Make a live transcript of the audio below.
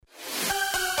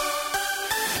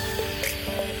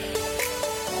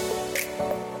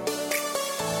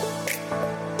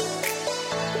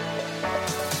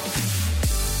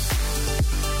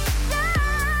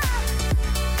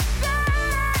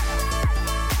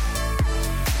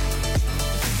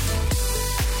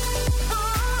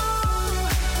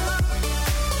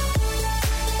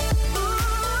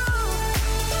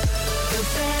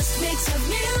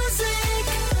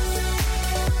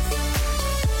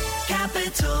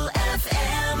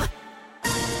FM.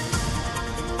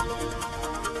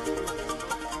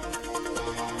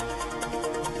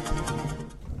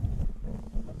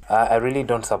 I really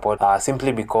don't support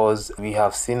simply because we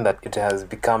have seen that it has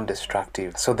become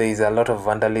destructive. So there is a lot of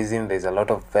vandalism, there is a lot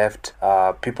of theft,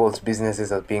 people's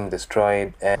businesses are being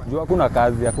destroyed. Juu hakuna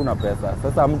kazi, hakuna pesa.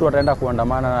 Sasa mtu ataenda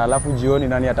kuandamana na alafu jioni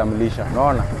nani atamlisha?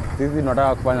 Unaona? Sisi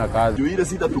tunataka kufanya kazi. Juu ile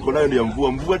sita tuko nayo ni ya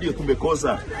mvua ndio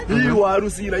tumekosa. Hii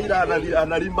warusi Raila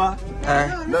analima,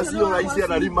 na sio rais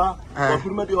analima,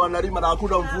 wakulima ndio wanalima na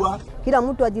hakuna mvua. Kila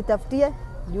mtu ajitafutie,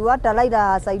 juu hata Raila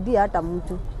hasaidia hata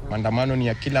mtu. Maandamano ni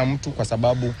ya kila mtu kwa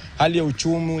sababu hali ya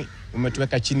uchumi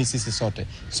umetuweka chini sisi sote.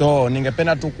 So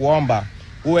ningependa tu kuomba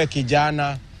uwe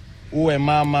kijana, uwe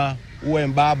mama, uwe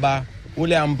baba,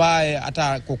 ule ambaye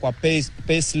hata kwa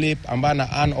pay slip ambaye ana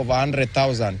earn over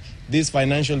 100,000. This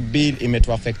financial bill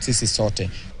imetuaffect sisi sote.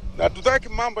 Na tutaki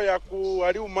mambo ya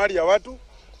kuharibu mali ya watu,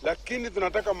 lakini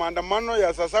tunataka maandamano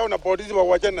ya sasa na polisi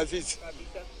waachane na sisi.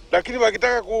 Lakini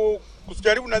wakitaka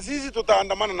kusijaribu na sisi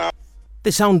tutaandamana na.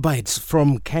 The sound bites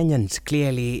from Kenyans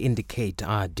clearly indicate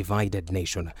our divided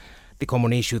nation. The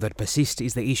common issue that persists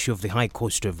is the issue of the high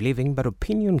cost of living, but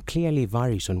opinion clearly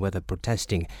varies on whether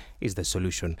protesting is the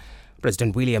solution.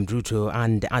 President William Ruto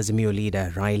and Azimio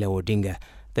leader Raila Odinga,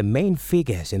 the main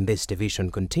figures in this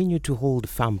division, continue to hold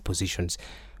firm positions.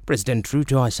 President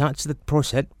Ruto asserts that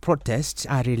protests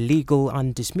are illegal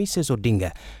and dismisses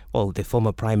Odinga, while the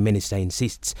former Prime Minister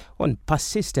insists on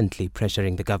persistently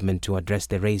pressuring the government to address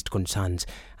the raised concerns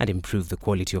and improve the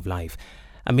quality of life.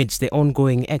 Amidst the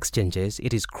ongoing exchanges,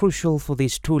 it is crucial for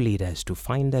these two leaders to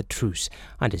find a truce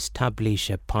and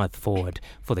establish a path forward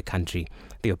for the country.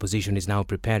 The opposition is now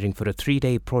preparing for a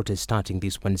 3-day protest starting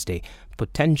this Wednesday,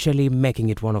 potentially making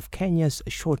it one of Kenya's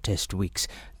shortest weeks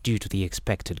due to the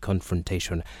expected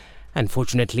confrontation.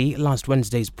 Unfortunately, last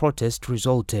Wednesday's protest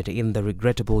resulted in the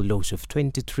regrettable loss of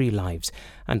 23 lives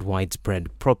and widespread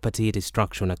property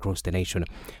destruction across the nation.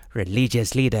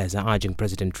 Religious leaders are urging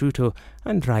President Ruto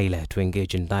and Raila to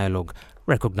engage in dialogue,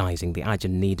 recognizing the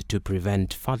urgent need to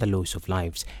prevent further loss of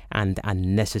lives and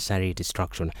unnecessary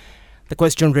destruction. The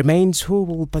question remains, who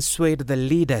will persuade the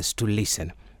leaders to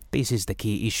listen? This is the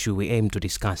key issue we aim to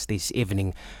discuss this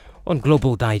evening on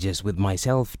Global Digest with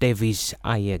myself, Davis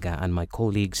Ayega, and my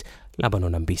colleagues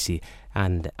Labanon Ambisi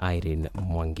and Irene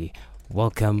Mwangi.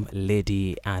 Welcome,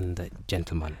 lady and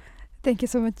gentlemen. Thank you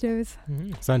so much, Davis.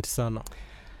 Asante sana.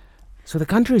 So the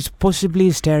country is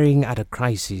possibly staring at a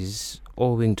crisis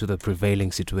owing to the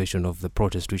prevailing situation of the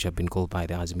protest which have been called by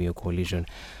the Azimio coalition,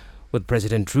 with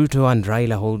President Ruto and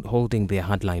Raila holding their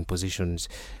hardline positions.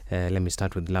 Let me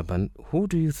start with Laban. Who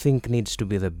do you think needs to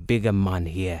be the bigger man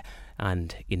here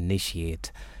and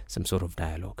initiate some sort of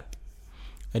dialogue?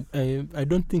 I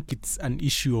don't think it's an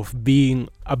issue of being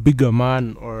a bigger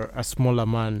man or a smaller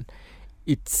man.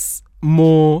 It's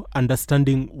more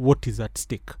understanding what is at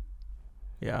stake.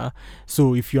 Yeah.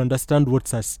 So if you understand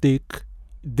what's at stake,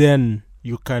 then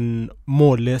you can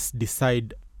more or less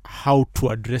decide how to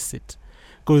address it.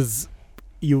 Because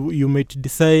you might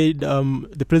decide,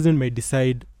 the president might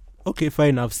decide, okay,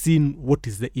 fine, I've seen what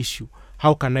is the issue.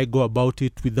 How can I go about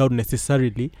it without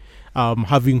necessarily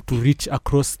having to reach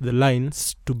across the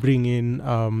lines to bring in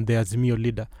the Azimio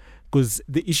leader? Because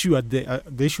the issue the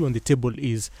issue on the table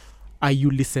is, are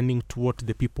you listening to what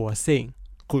the people are saying?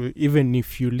 Even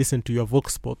if you listen to your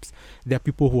vox pops, there are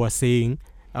people who are saying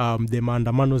the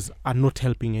maandamanos are not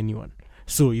helping anyone.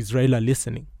 So is Raila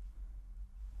listening?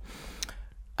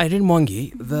 Irene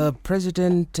Mwangi, the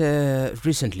president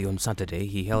recently on Saturday,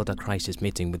 he held a crisis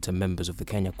meeting with some members of the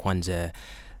Kenya Kwanza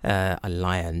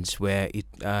alliance where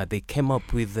they came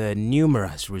up with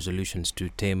numerous resolutions to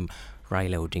tame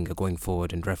Raila Odinga going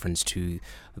forward in reference to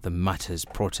the matters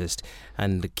protest.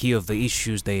 And the key of the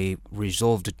issues they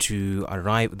arrived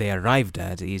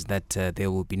at is that there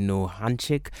will be no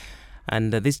handshake.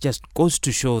 And this just goes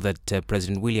to show that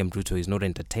President William Ruto is not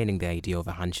entertaining the idea of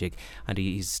a handshake, and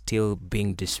he is still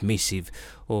being dismissive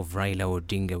of Raila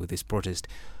Odinga with this protest.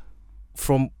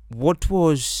 From what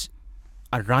was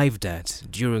arrived at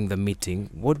during the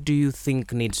meeting, what do you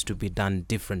think needs to be done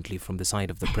differently from the side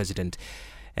of the president,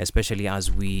 especially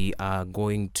as we are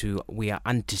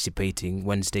anticipating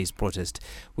Wednesday's protest,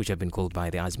 which have been called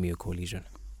by the Azimio coalition?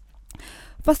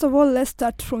 First of all, let's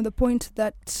start from the point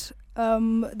that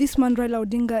this man Raila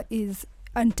Odinga is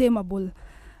untamable,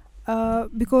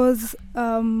 because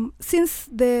since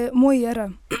the Moi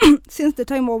era, since the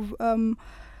time of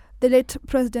the late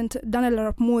President Daniel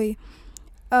Arap Moi,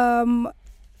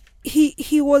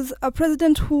 he was a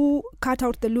president who cut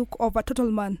out the look of a total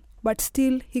man, but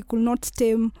still he could not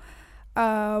tame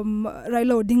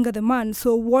Raila Odinga the man.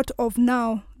 So what of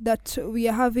now that we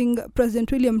are having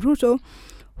President William Ruto,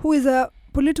 who is a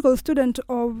political student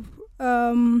of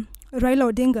Raila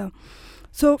Odinga?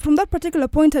 So from that particular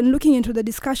point and looking into the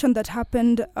discussion that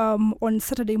happened on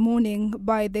Saturday morning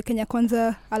by the Kenya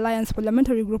Kwanza Alliance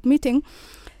Parliamentary Group meeting,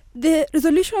 the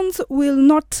resolutions will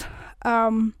not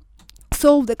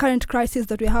solve the current crisis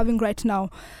that we're having right now,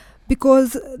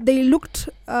 because they looked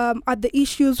at the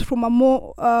issues from a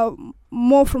more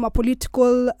from a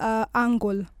political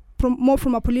angle, more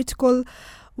from a political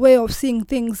way of seeing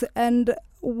things. And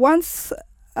once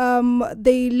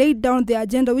they laid down the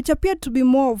agenda, which appeared to be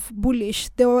more of bullish,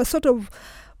 they were sort of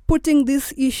putting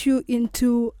this issue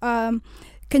into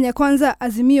Kenya Kwanza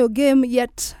Azimio game,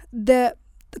 yet the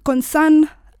concern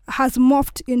has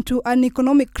morphed into an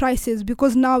economic crisis,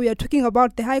 because now we are talking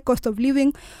about the high cost of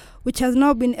living, which has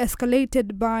now been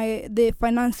escalated by the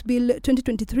Finance Bill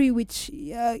 2023, which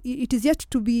it is yet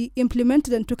to be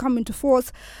implemented and to come into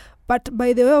force. But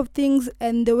by the way of things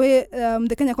and the way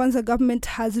the Kenya Kwanza government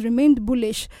has remained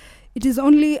bullish, it is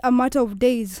only a matter of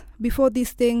days before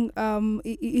this thing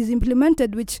is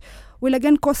implemented, which will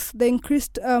again cause the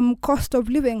increased cost of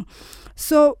living.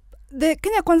 So the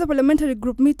Kenya Kwanza Parliamentary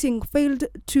Group meeting failed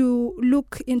to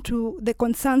look into the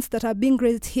concerns that are being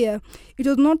raised here. It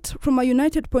was not from a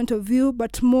united point of view,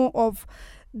 but more of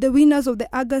the winners of the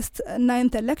August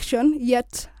 9th election.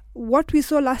 Yet what we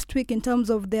saw last week in terms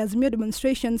of the Azimio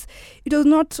demonstrations, it was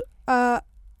not a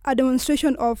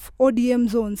demonstration of ODM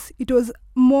zones. It was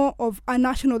more of a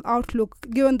national outlook,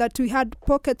 given that we had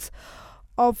pockets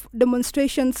of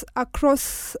demonstrations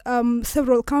across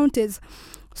several counties.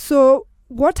 So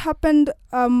what happened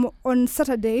on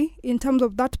Saturday in terms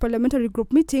of that parliamentary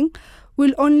group meeting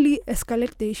will only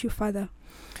escalate the issue further.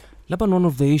 Laban, one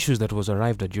of the issues that was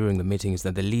arrived at during the meeting is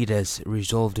that the leaders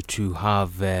resolved to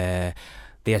have their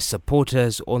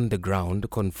supporters on the ground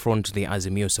confront the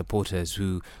Azimio supporters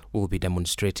who will be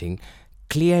demonstrating.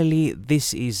 Clearly,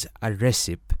 this is a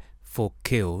recipe for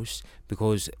chaos,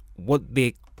 because what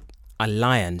the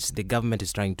alliance, the government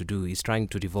is trying to do, is trying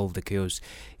to devolve the chaos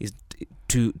is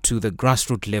to the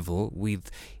grassroots level,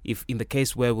 with, if in the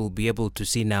case where we'll be able to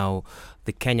see now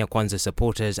the Kenya Kwanza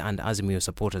supporters and Azimio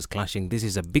supporters clashing, this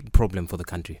is a big problem for the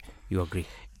country. You agree?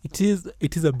 It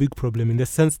is a big problem in the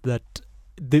sense that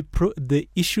the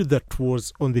issue that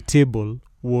was on the table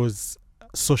was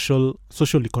social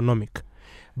economic,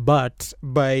 but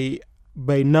by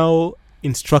now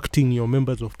instructing your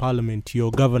members of parliament,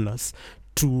 your governors,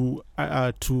 to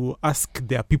ask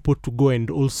their people to go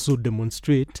and also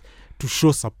demonstrate to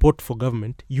show support for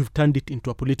government, you've turned it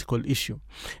into a political issue.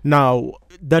 Now,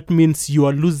 that means you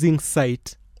are losing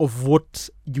sight of what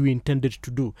you intended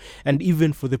to do. And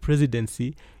even for the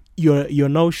presidency, you're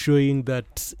now showing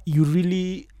that you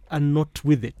really are not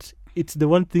with it. It's the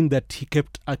one thing that he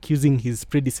kept accusing his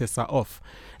predecessor of,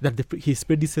 that his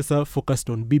predecessor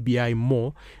focused on BBI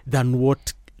more than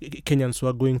what Kenyans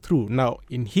were going through. Now,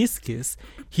 in his case,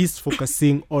 he's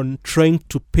focusing on trying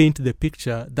to paint the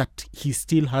picture that he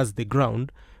still has the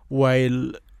ground,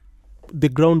 while the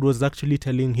ground was actually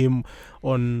telling him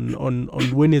on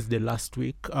Wednesday last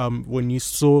week, when you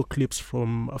saw clips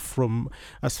from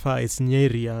as far as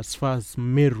Nyeri, as far as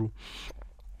Meru,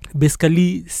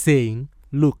 basically saying,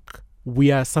 look,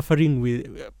 we are suffering with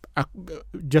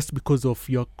just because of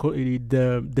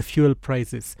the fuel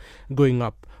prices going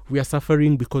up. We are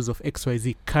suffering because of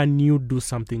XYZ. Can you do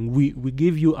something? We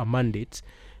gave you a mandate.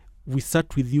 We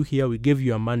sat with you here. We gave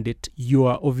you a mandate. You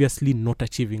are obviously not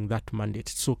achieving that mandate.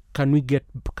 So can we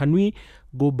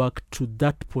go back to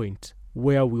that point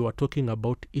where we were talking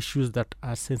about issues that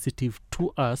are sensitive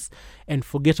to us and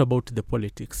forget about the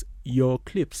politics? Your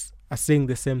clips are saying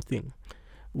the same thing.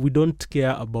 We don't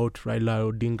care about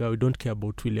Raila Odinga. We don't care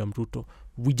about William Ruto.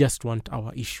 We just want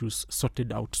our issues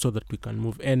sorted out so that we can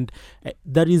move. And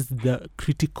that is the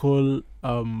critical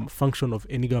function of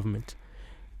any government.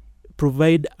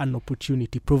 Provide an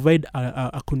opportunity, provide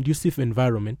a conducive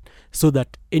environment so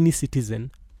that any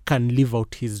citizen can live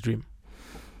out his dream.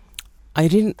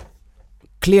 Irene,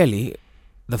 clearly,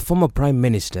 the former Prime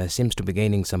Minister seems to be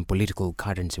gaining some political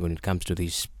currency when it comes to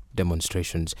these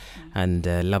demonstrations, and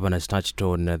Laban has touched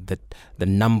on the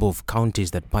number of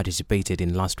counties that participated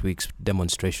in last week's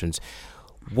demonstrations.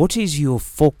 What is your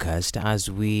focus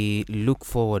as we look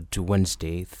forward to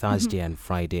Wednesday, Thursday and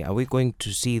Friday? Are we going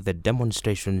to see the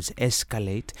demonstrations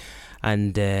escalate?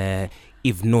 And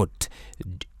if not,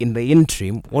 in the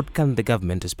interim, what can the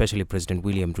government, especially President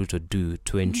William Ruto, do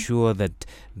to ensure that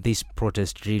these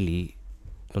protests really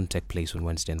don't take place on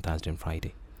Wednesday and Thursday and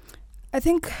Friday? I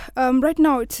think right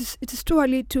now it is too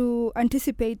early to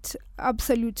anticipate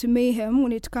absolute mayhem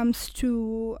when it comes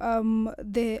to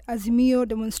the Azimio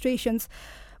demonstrations,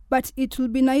 but it will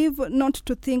be naive not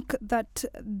to think that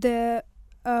the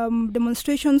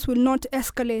demonstrations will not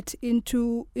escalate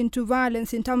into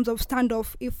violence in terms of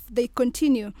standoff if they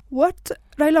continue. What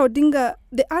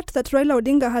the art that Raila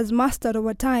Odinga has mastered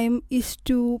over time is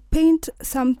to paint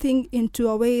something into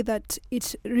a way that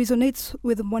it resonates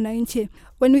with Mwananchi.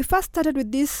 When we first started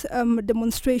with these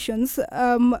demonstrations,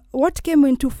 what came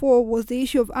into fore was the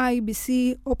issue of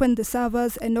IEBC, open the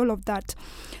servers, and all of that.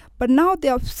 But now they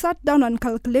have sat down and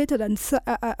calculated and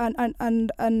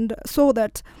saw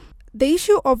that the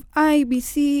issue of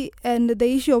IBC and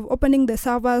the issue of opening the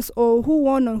servers, or who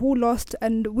won or who lost,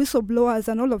 and whistleblowers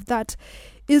and all of that,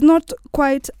 is not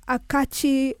quite a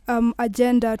catchy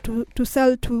agenda to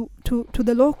sell to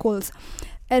the locals.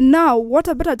 And now, what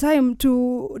a better time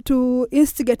to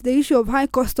instigate the issue of high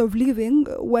cost of living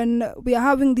when we are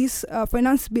having this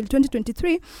Finance Bill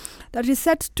 2023 that is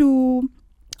set to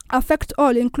affect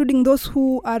all, including those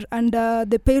who are under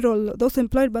the payroll, those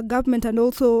employed by government, and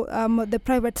also the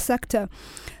private sector.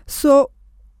 So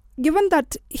given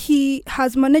that he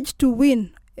has managed to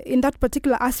win in that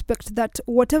particular aspect, that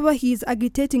whatever he is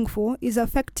agitating for is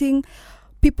affecting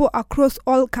people across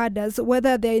all cadres,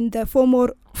 whether they're in the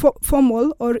formal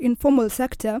or informal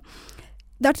sector,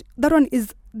 that one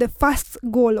is the first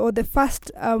goal or the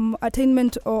first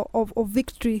attainment of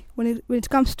victory when it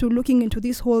comes to looking into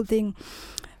this whole thing.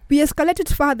 We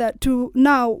escalated further to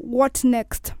now what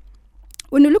next?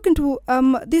 When you look into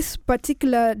these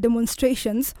particular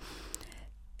demonstrations,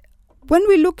 when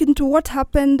we look into what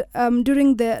happened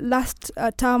during the last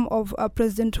term of former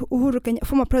President Uhuru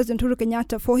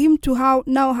Kenyatta, for him to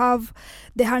now have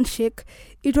the handshake,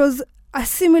 it was a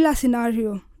similar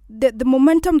scenario. The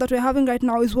momentum that we're having right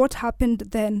now is what happened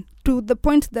then, to the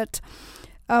point that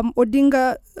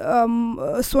Odinga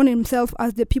sworn himself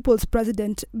as the people's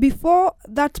president. Before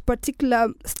that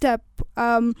particular step,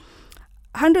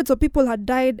 hundreds of people had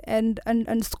died and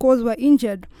scores were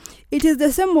injured. It is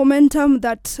the same momentum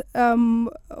that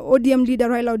ODM leader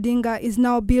Raila Odinga is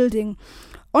now building.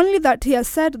 Only that he has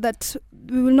said that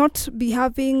we will not be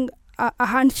having a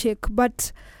handshake,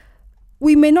 but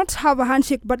we may not have a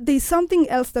handshake, but there is something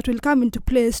else that will come into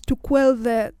place to quell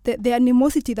the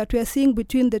animosity that we are seeing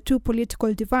between the two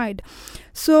political divide.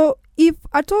 So if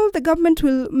at all the government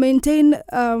will maintain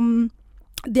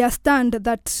their stand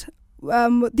that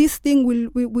this thing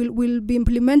will be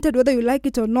implemented whether you like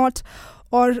it or not,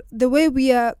 or the way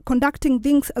we are conducting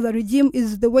things as a regime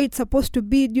is the way it's supposed to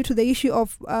be due to the issue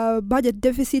of budget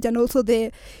deficit and also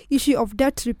the issue of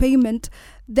debt repayment,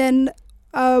 then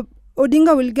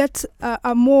Odinga will get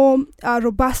a more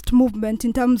robust movement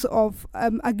in terms of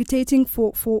agitating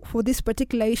for this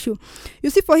particular issue. You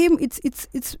see, for him, it's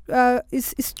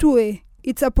two-way.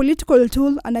 It's a political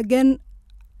tool, and again,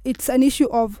 it's an issue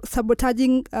of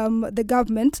sabotaging the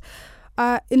government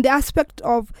in the aspect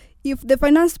of, if the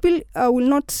finance bill will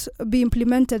not be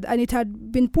implemented, and it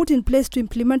had been put in place to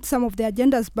implement some of the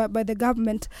agendas by the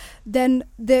government, then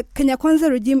the Kenya Kwanza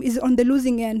regime is on the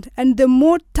losing end. And the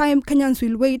more time Kenyans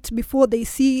will wait before they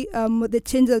see the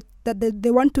changes that they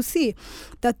want to see,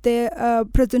 that the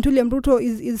President William Ruto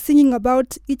is singing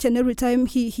about each and every time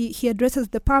he addresses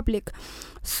the public.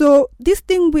 So this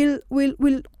thing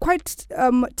will quite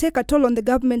take a toll on the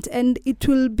government, and it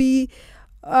will be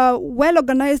well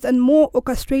organized and more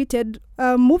orchestrated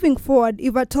moving forward,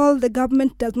 if at all the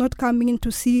government does not come in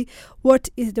to see what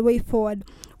is the way forward.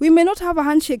 We may not have a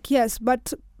handshake, yes,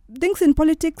 but things in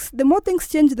politics, the more things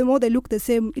change, the more they look the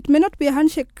same. It may not be a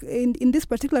handshake in this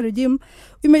particular regime.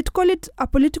 We might call it a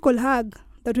political hug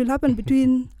that will happen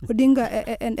between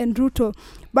Odinga and Ruto,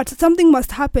 but something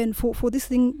must happen for this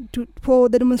thing for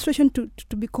the demonstration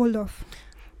to be called off.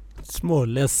 It's more or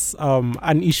less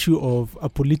an issue of a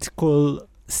political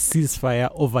ceasefire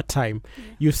over time.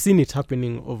 You've seen it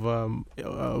happening over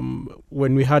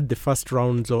when we had the first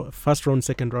round,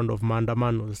 second round of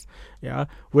maandamanos,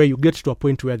 where you get to a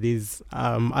point where there's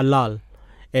a lull,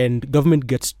 and government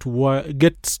gets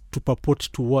to purport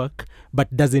to work,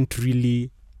 but doesn't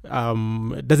really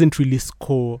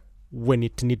score when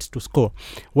it needs to score.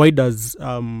 Why does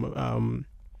the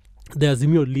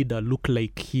Azimio leader look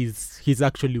like he's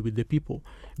actually with the people?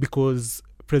 Because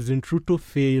President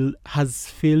Ruto has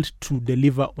failed to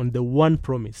deliver on the one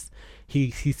promise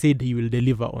he said he will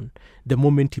deliver on the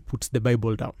moment he puts the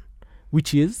Bible down,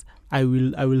 which is, I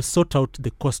will sort out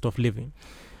the cost of living.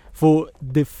 For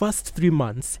the first 3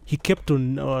 months, he kept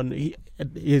him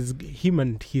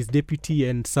and his deputy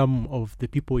and some of the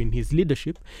people in his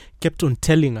leadership kept on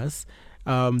telling us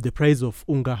the price of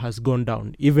unga has gone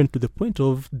down, even to the point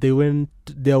of there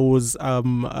was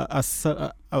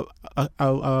a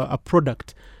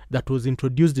product that was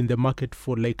introduced in the market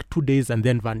for like 2 days and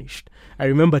then vanished. I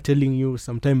remember telling you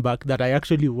some time back that I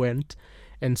actually went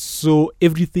and so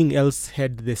everything else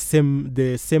had the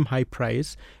same high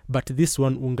price, but this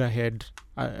one unga had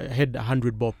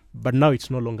 100 bob, but now it's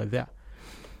no longer there.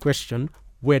 Question: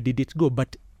 where did it go?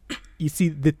 But you see,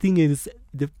 the thing is,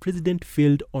 the president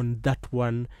failed on that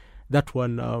one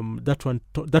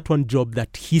job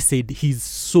that he said he's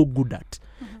so good at.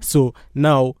 So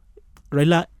now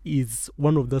Raila is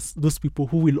one of those people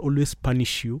who will always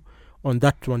punish you on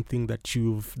that one thing that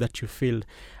you failed.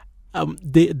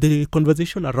 The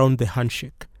conversation around the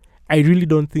handshake, I really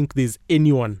don't think there's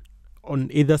anyone on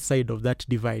either side of that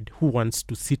divide who wants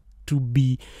to sit to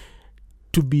be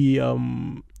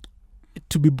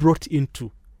brought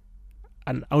into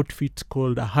an outfit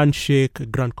called a handshake, a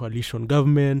grand coalition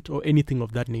government, or anything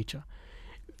of that nature.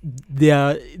 They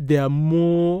are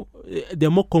more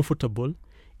comfortable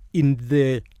in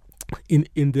the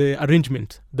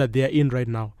arrangement that they are in right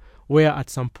now, where at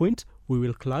some point we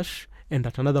will clash, and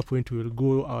at another point we will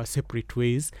go our separate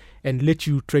ways and let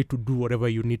you try to do whatever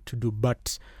you need to do.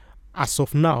 But as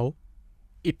of now,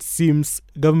 it seems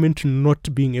government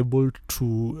not being able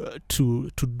to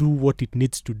do what it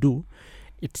needs to do,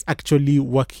 it's actually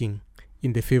working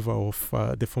in the favor of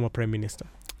the former Prime Minister.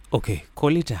 Okay,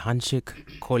 call it a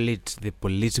handshake, call it the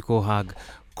political hug,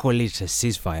 call it a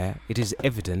ceasefire. It is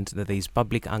evident that there is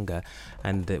public anger,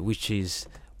 and which is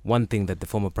one thing that the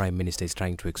former Prime Minister is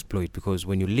trying to exploit, because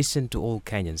when you listen to all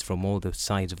Kenyans from all the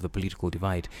sides of the political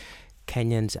divide,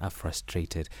 Kenyans are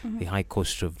frustrated. Mm-hmm. The high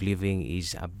cost of living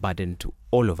is a burden to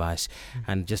all of us.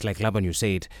 Mm-hmm. And just like Laban, you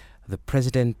said, the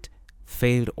president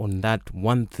failed on that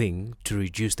one thing to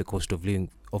reduce the cost of living,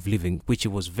 which he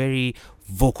was very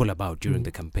vocal about during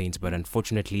the campaigns. But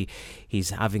unfortunately,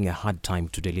 he's having a hard time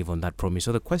to deliver on that promise.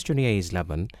 So the question here is,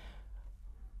 Laban,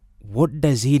 what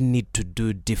does he need to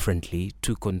do differently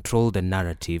to control the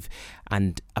narrative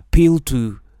and appeal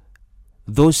to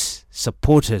those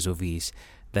supporters of his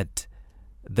that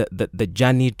the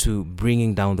journey to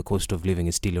bringing down the cost of living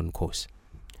is still on course?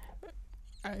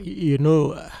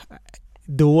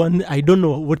 The one, I don't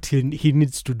know what he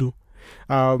needs to do.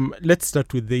 Let's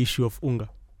start with the issue of unga.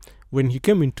 When he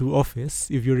came into office,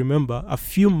 if you remember, a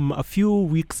few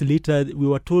weeks later, we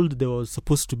were told there was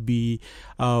supposed to be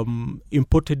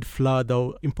imported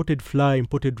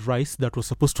rice that was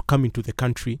supposed to come into the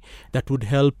country that would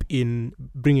help in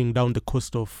bringing down the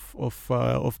cost of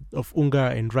unga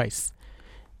and rice.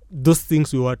 Those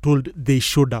things we were told they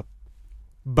showed up,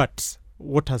 but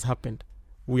what has happened?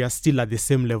 We are still at the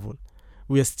same level.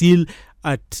 We are still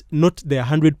at not the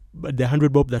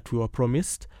 100 bob that we were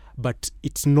promised, but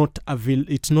it's not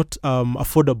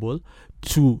affordable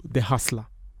to the hustler.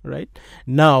 Right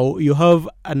now, you have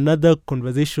another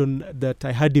conversation that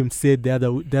I heard him say the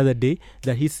other day,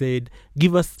 that he said,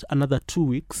 "Give us another 2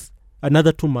 weeks,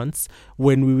 another 2 months,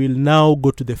 when we will now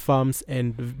go to the farms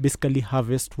and basically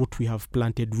harvest what we have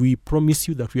planted. We promise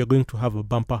you that we are going to have a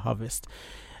bumper harvest."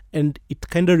 And it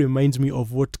kind of reminds me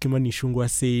of what Kimani Ichung'wah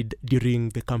said during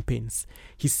the campaigns.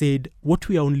 He said, what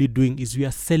we are only doing is we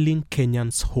are selling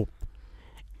Kenyans hope.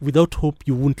 Without hope,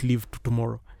 you won't live to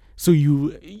tomorrow. So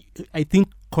I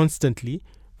think constantly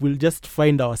we'll just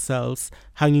find ourselves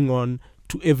hanging on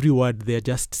to every word they're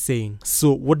just saying.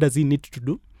 So what does he need to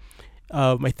do?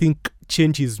 I think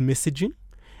change his messaging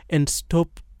and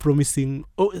stop promising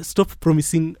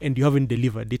and you haven't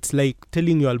delivered. It's like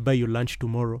telling you I'll buy you lunch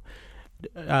tomorrow.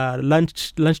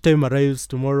 Lunchtime arrives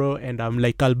tomorrow and I'm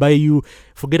like, I'll buy you,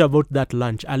 forget about that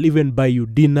lunch, I'll even buy you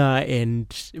dinner and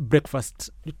breakfast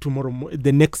tomorrow,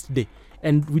 the next day.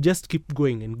 And we just keep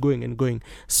going and going and going.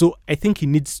 So I think he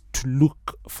needs to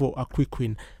look for a quick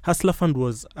win. Hustler Fund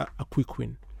was a quick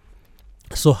win.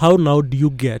 So how now do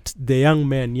you get the young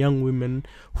men, young women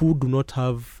who do not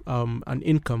have an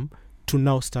income to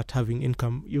now start having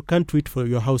income? You can't wait for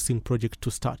your housing project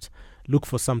to start. Look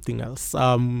for something else.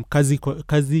 Kazi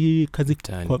mtaani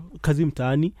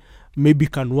maybe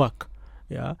can work.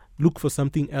 Yeah, look for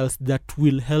something else that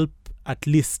will help at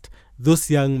least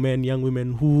those young men, young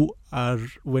women who are,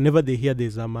 whenever they hear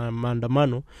there's a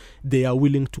maandamano, they are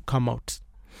willing to come out.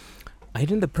 I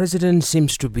think the president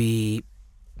seems to be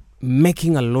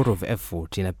making a lot of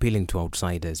effort in appealing to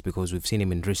outsiders, because we've seen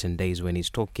him in recent days when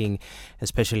he's talking,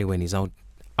 especially when he's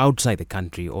outside the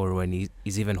country, or when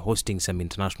he's even hosting some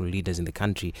international leaders in the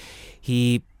country.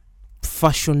 He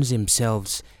fashions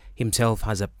himself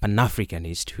as a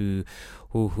Pan-Africanist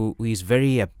who is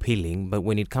very appealing, but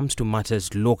when it comes to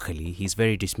matters locally, he's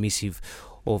very dismissive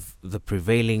of the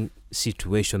prevailing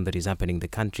situation that is happening in the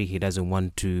country. He doesn't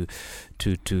want to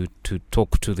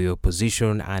talk to the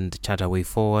opposition and chart a way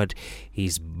forward.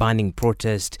 He's banning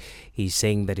protest. He's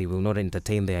saying that he will not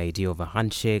entertain the idea of a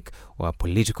handshake or a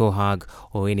political hug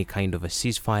or any kind of a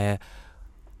ceasefire.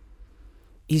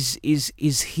 Is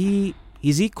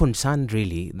he concerned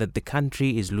really that the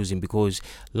country is losing? Because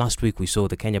last week we saw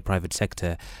the Kenya private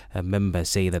sector member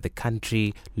say that the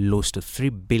country lost 3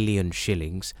 billion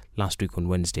shillings last week on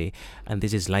Wednesday, and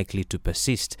this is likely to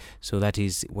persist. So that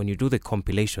is, when you do the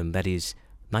compilation, that is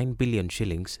 9 billion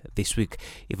shillings this week,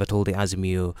 if at all the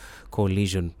Azimio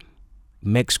coalition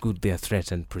makes good their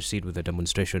threat and proceed with the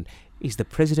demonstration. Is the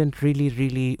president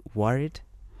really worried,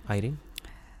 Irene?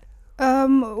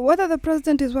 Whether the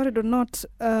president is worried or not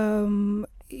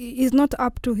is not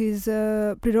up to his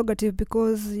prerogative,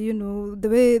 because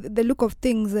the look of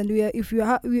things, and if you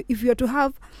are to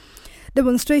have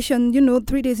demonstration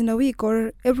 3 days in a week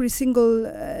or every single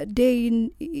day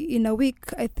in a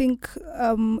week, I think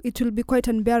it will be quite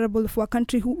unbearable for a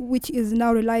country which is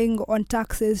now relying on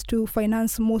taxes to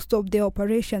finance most of their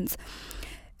operations.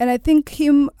 And I think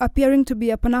him appearing to be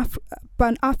a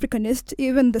Pan-Africanist,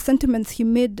 even the sentiments he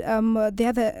made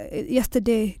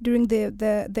yesterday during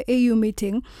the AU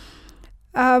meeting,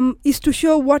 is to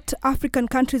show what African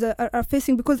countries are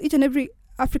facing, because each and every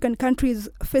African country is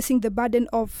facing the burden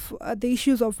of the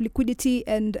issues of liquidity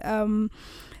and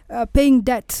paying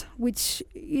debt, which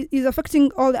is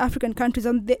affecting all the African countries.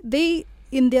 And they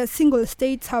in their single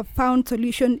states have found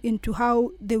solution into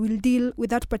how they will deal with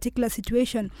that particular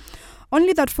situation.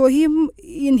 Only that for him,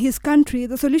 in his country,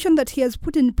 the solution that he has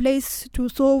put in place to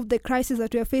solve the crisis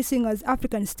that we are facing as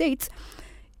African states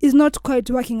is not quite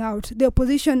working out. The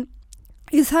opposition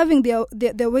is having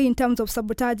their way in terms of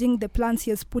sabotaging the plans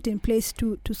he has put in place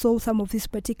to solve some of these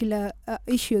particular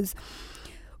issues.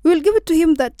 We will give it to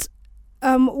him that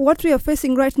what we are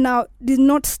facing right now did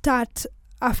not start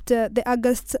after the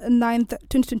August 9th,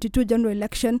 2022 general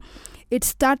election.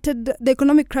 The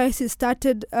economic crisis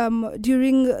started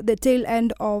during the tail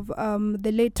end of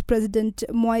the late President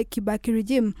Mwai Kibaki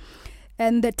regime.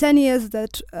 And the 10 years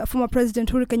that former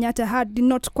President Uhuru Kenyatta had did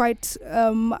not quite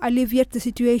alleviate the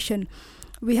situation.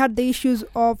 We had the issues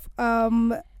of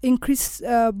increased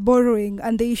borrowing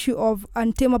and the issue of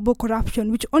untamable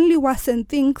corruption, which only worsened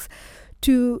things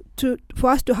for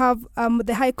us to have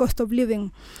the high cost of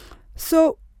living.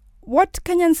 So what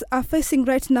Kenyans are facing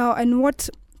right now, and what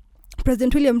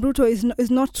President William Ruto is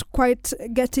not quite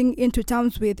getting into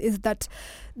terms with, is that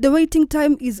the waiting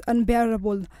time is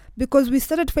unbearable, because we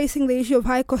started facing the issue of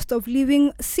high cost of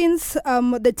living since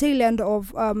the tail end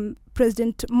of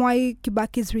President Mwai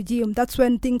Kibaki's regime. That's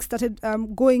when things started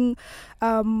going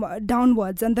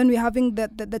downwards, and then we're having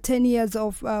the 10 years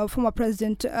of former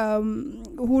President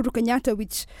Uhuru Kenyatta,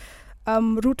 which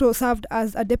Ruto served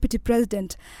as a deputy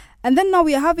president. And then now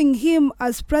we are having him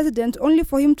as president, only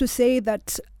for him to say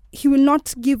that he will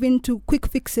not give in to quick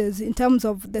fixes in terms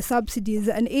of the subsidies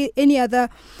and any other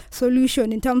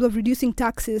solution in terms of reducing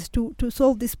taxes to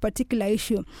solve this particular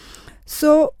issue.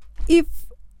 So if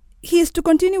he is to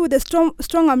continue with the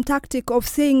strong arm tactic of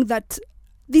saying that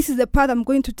this is the path I'm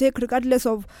going to take, regardless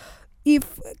of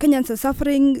if Kenyans are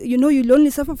suffering, you'll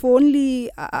only suffer for only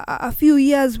a few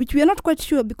years, which we are not quite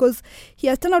sure, because he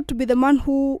has turned out to be the man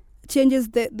who changes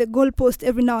the goalpost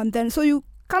every now and then. So you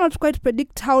cannot quite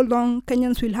predict how long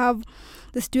Kenyans will have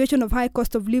the situation of high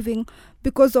cost of living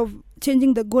because of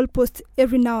changing the goalpost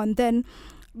every now and then.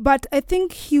 But I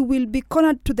think he will be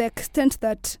cornered to the extent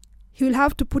that he will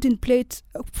have to put in place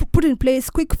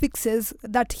quick fixes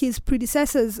that his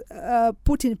predecessors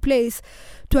put in place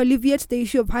to alleviate the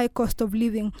issue of high cost of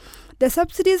living. The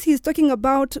subsidies he's talking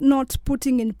about not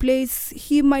putting in place,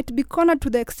 he might be cornered to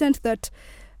the extent that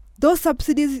those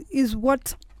subsidies is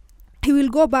what he will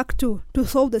go back to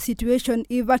solve the situation,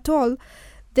 if at all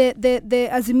the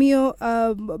Azimio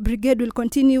brigade will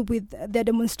continue with their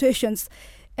demonstrations.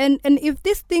 And if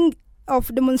this thing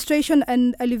of demonstration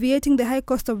and alleviating the high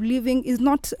cost of living is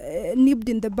not nipped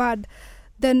in the bud,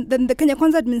 then the Kenya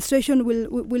Kwanza administration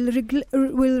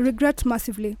will regret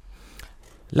massively.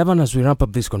 Lavan, as we wrap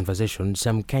up this conversation,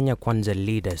 some Kenya Kwanza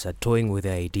leaders are toying with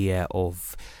the idea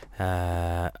of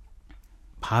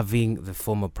having the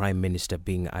former Prime Minister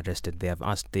being arrested. They have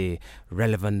asked the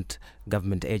relevant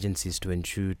government agencies to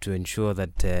ensure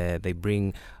that they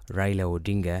bring Raila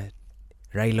Odinga.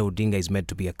 Raila Odinga is meant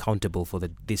to be accountable for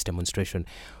this demonstration.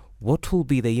 What will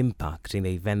be the impact in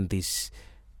the event this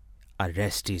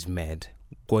arrest is made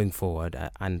going forward,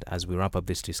 and as we wrap up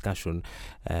this discussion,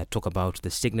 talk about the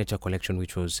signature collection,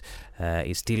 which is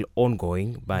still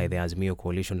ongoing by the Azimio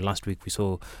coalition. Last week, we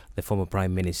saw the former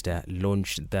Prime Minister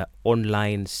launch the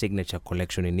online signature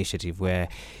collection initiative, where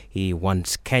he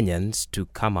wants Kenyans to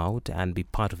come out and be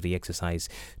part of the exercise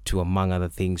to, among other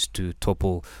things, to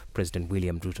topple President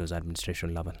William Ruto's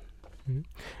administration. Laban.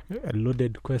 A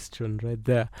loaded question right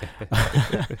there.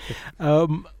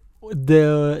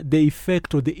 The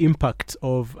effect or the impact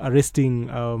of arresting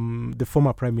the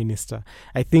former Prime Minister,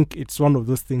 I think it's one of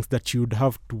those things that you'd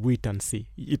have to wait and see.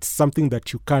 It's something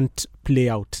that you can't play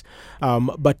out.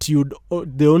 But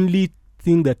the only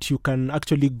thing that you can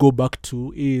actually go back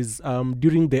to is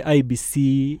during the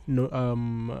IBC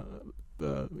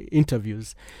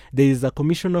interviews, there is a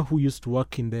commissioner who used to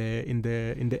work in the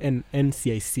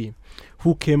NCIC,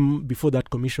 who came before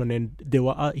that commission, and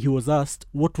he was asked,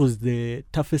 what was the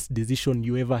toughest decision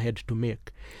you ever had to make?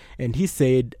 And he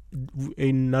said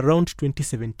in around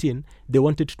 2017 they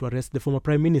wanted to arrest the former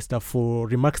Prime Minister for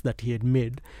remarks that he had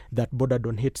made that bordered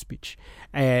on hate speech,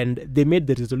 and they made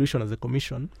the resolution as a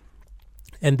commission.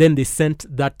 And then they sent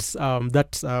that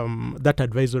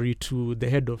advisory to the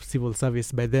head of civil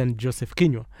service, by then Joseph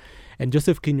Kinyua. And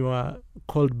Joseph Kinyua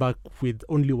called back with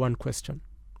only one question,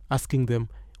 asking them,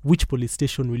 which police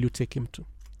station will you take him to?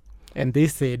 And they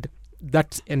said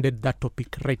that ended that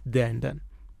topic right there and then.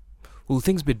 Will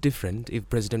things be different if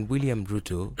President William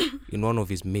Ruto, in one of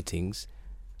his meetings,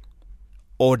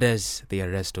 orders the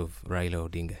arrest of Raila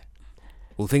Odinga?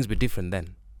 Will things be different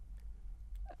then?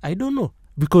 I don't know.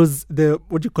 Because the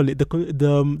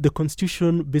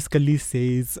Constitution basically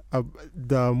says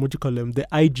the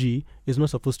IG is not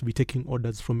supposed to be taking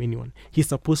orders from anyone. He's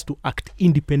supposed to act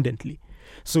independently.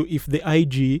 So if the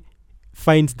IG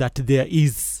finds that there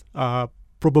is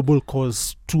probable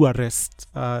cause to arrest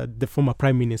the former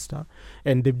Prime Minister,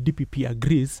 and the DPP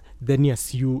agrees, then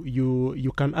yes,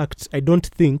 you can act. I don't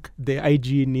think the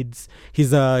IG needs.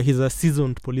 He's a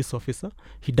seasoned police officer.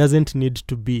 He doesn't need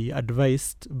to be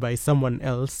advised by someone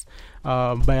else,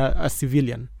 by a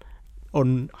civilian,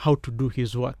 on how to do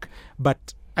his work.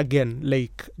 But again,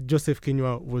 like Joseph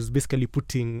Kinyua was basically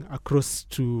putting across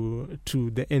to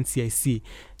the NCIC,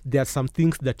 there are some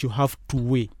things that you have to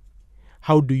weigh.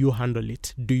 How do you handle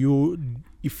it?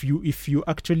 If you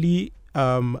actually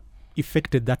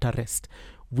effected that arrest,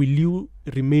 will you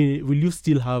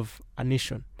still have a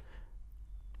nation?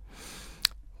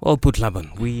 Well put,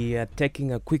 Laban. We are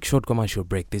taking a quick short commercial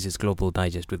break. This is Global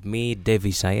Digest with me,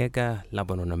 Devi Sayega,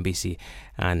 Laban Onambisi,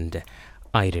 and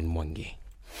Irene Mwangi.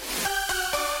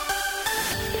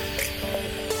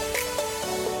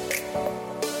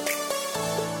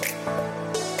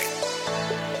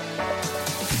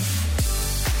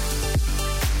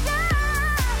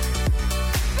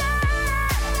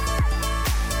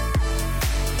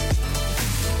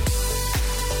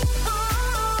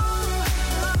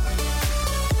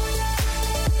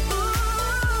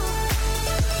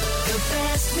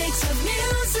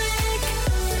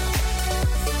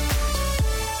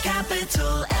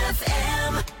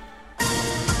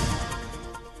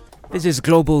 This is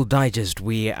Global Digest.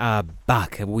 We are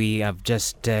back. We have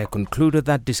just concluded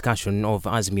that discussion of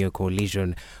Azimio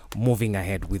Coalition, moving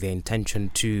ahead with the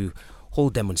intention to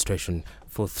hold demonstration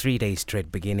for 3 days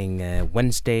straight, beginning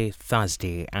Wednesday,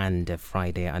 Thursday and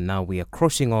Friday. And now we are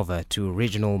crossing over to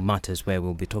regional matters, where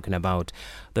we'll be talking about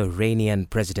the Iranian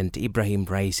President Ibrahim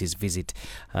Raisi's visit,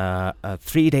 a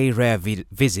 3-day rare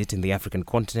visit in the African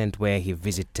continent, where he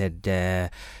visited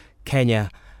Kenya,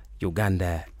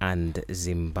 Uganda and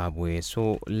Zimbabwe.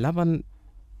 So, Laban,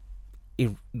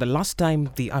 the last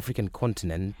time the African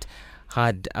continent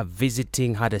had a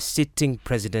sitting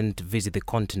president visit the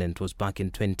continent was back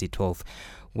in 2012,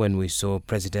 when we saw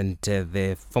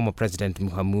the former President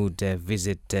Mohamud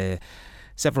visit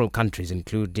several countries,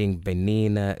 including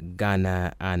Benin,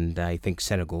 Ghana and I think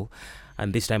Senegal.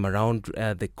 And this time around,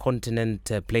 the continent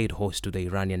played host to the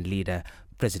Iranian leader,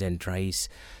 President Rais.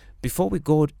 Before we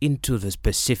go into the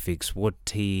specifics, what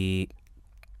good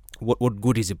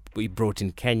is he brought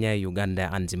in Kenya, Uganda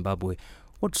and Zimbabwe,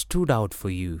 what stood out for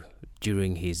you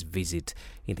during his visit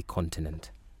in the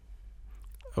continent?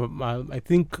 I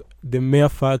think the mere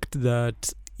fact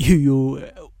that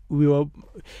I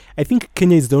think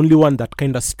Kenya is the only one that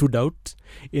kind of stood out,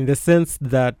 in the sense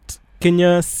that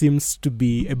Kenya seems to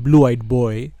be a blue-eyed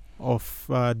boy of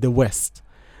the West.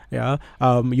 Yeah,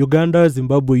 Uganda,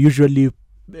 Zimbabwe usually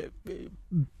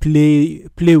play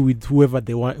with whoever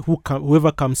they want,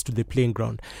 whoever comes to the playing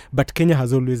ground. But Kenya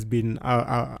has always been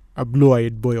a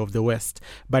blue-eyed boy of the West.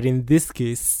 But in this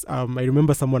case, I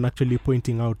remember someone actually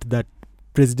pointing out that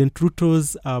President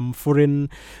Ruto's foreign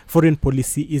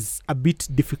policy is a bit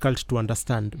difficult to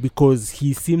understand because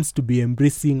he seems to be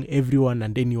embracing everyone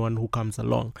and anyone who comes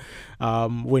along.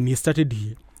 When he started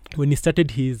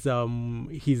his term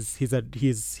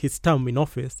in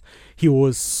office, he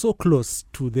was so close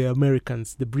to the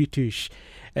Americans, the British,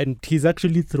 and he's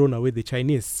actually thrown away the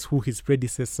Chinese, who his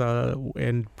predecessor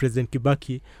and President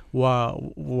Kibaki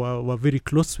were very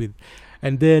close with.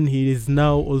 And then he is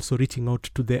now also reaching out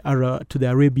to the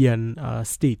Arabian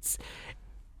states.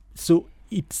 So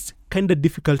it's kind of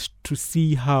difficult to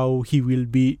see how he will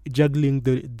be juggling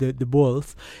the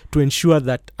balls to ensure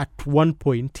that at one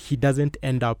point he doesn't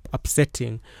end up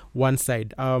upsetting one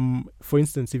side. For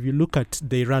instance, if you look at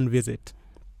the Iran visit,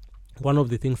 one of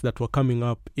the things that were coming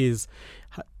up is,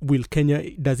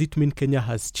 does it mean Kenya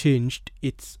has changed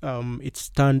its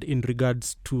stand in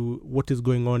regards to what is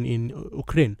going on in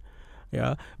Ukraine?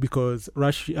 Yeah, because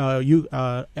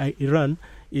Iran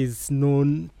is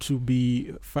known to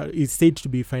be is said to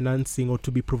be financing or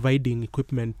to be providing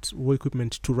war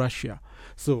equipment to Russia.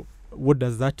 So what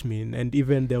does that mean? And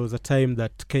even there was a time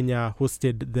that Kenya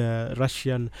hosted the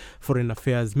Russian Foreign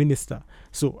Affairs Minister.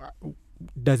 So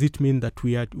does it mean that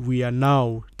we are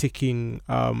now taking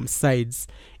sides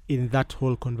in that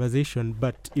whole conversation?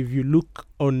 But if you look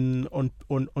on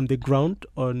the ground,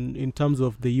 in terms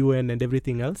of the UN and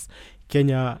everything else,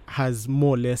 Kenya has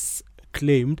more or less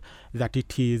claimed that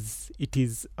it is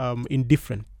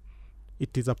indifferent.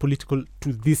 It is apolitical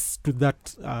to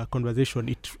that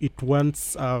conversation. It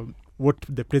wants what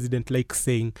the president likes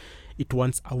saying. It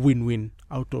wants a win-win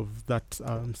out of that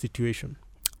situation.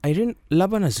 Irene,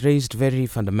 Laban has raised very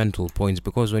fundamental points,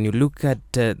 because when you look at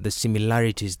the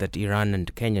similarities that Iran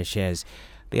and Kenya shares,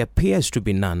 there appears to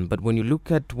be none. But when you look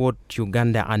at what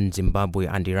Uganda and Zimbabwe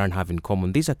and Iran have in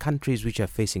common, these are countries which are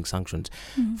facing sanctions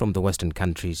from the Western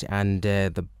countries. And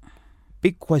the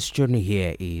big question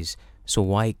here is, so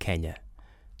why Kenya?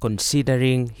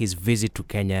 Considering his visit to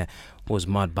Kenya was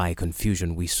marred by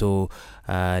confusion. We saw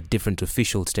different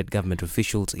officials, state government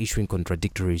officials, issuing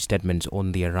contradictory statements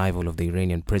on the arrival of the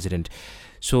Iranian president.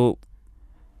 So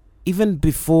even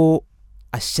before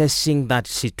assessing that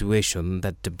situation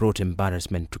that brought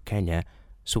embarrassment to Kenya,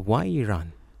 so why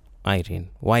Iran, Irene?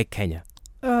 Why Kenya?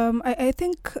 I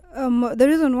think the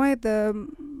reason why the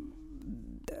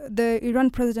Iran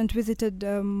president visited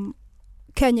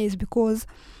Kenya is because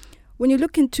when you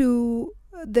look into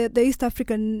the East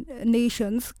African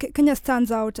nations, Kenya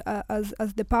stands out as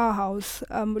the powerhouse,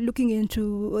 looking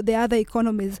into the other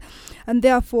economies, and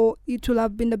therefore it will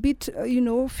have been a bit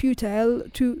futile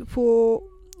for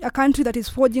a country that is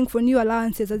forging for new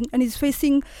alliances and is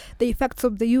facing the effects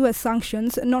of the US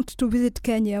sanctions not to visit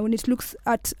Kenya when it looks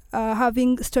at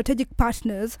having strategic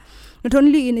partners not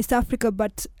only in East Africa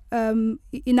but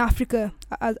in Africa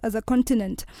as a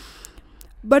continent.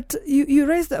 But you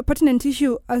raised a pertinent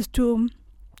issue as to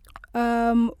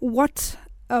what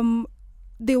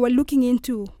they were looking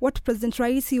into, what President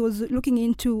Raisi was looking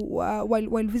into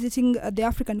while visiting the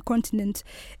African continent,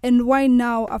 and why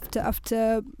now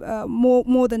after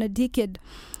more than a decade.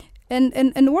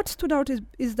 And what stood out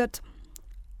is that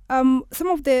some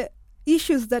of the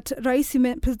issues that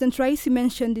President Raisi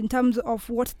mentioned in terms of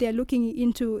what they're looking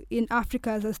into in Africa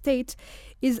as a state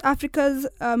is Africa's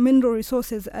mineral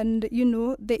resources and,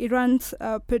 the Iran's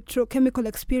petrochemical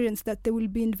experience that they will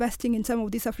be investing in some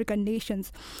of these African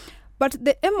nations. But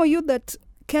the MOU that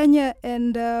Kenya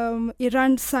and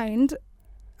Iran signed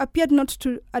appeared not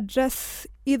to address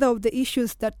either of the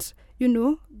issues that,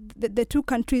 the two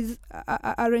countries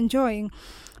are enjoying.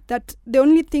 That the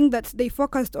only thing that they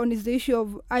focused on is the issue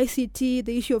of ICT,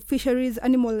 the issue of fisheries,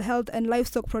 animal health, and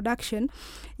livestock production.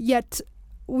 Yet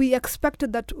we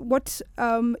expected that what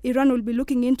Iran will be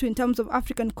looking into in terms of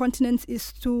African continents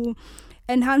is to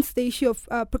enhance the issue of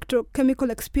petrochemical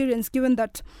experience, given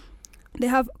that they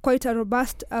have quite a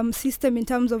robust system in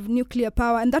terms of nuclear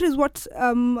power. And that is what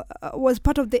was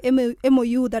part of the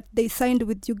MOU that they signed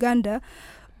with Uganda.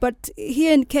 But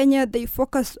here in Kenya, they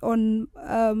focus on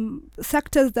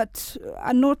sectors that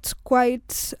are not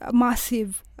quite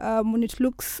massive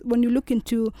when you look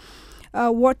into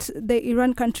what the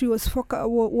Iran country was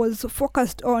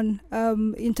focused on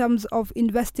in terms of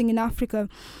investing in Africa.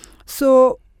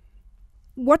 So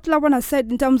what Laban has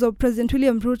said in terms of President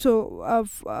William Ruto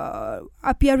of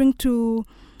appearing to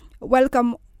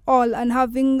welcome all and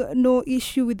having no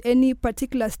issue with any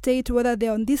particular state, whether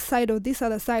they're on this side or this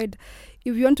other side.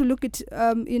 If you want to look at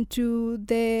into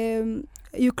the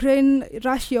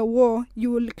Ukraine-Russia war,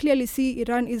 you will clearly see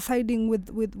Iran is siding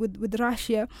with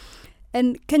Russia,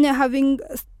 and Kenya having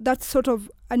that sort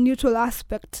of a neutral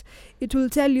aspect. It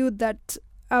will tell you that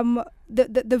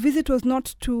the visit was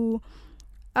not to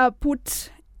put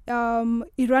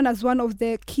Iran as one of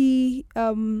the key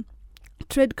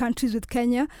trade countries with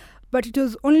Kenya, but it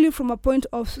was only from a point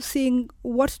of seeing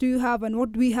what do you have and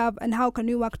what do we have and how can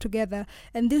we work together.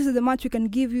 And this is the much we can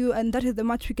give you and that is the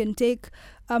much we can take.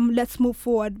 Let's move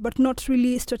forward, but not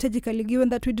really strategically, given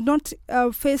that we do not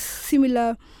face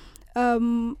similar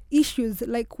issues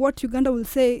like what Uganda will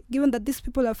say, given that these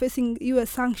people are facing US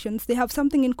sanctions, they have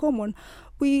something in common.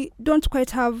 We don't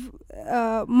quite have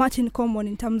much in common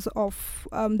in terms of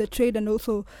the trade and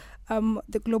also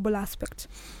the global aspect.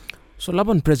 So,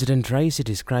 Laban, President Raisi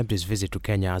described his visit to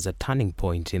Kenya as a turning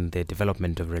point in the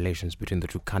development of relations between the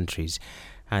two countries.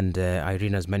 And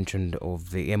Irene has mentioned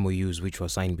of the MOUs which were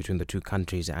signed between the two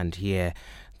countries. And here,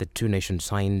 the two nations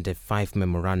signed 5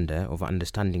 memoranda of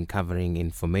understanding covering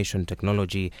information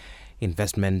technology,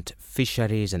 investment,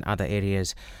 fisheries, and other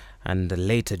areas. And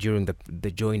later, during the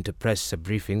joint press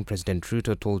briefing, President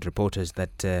Ruto told reporters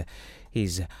that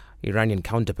his Iranian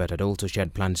counterpart had also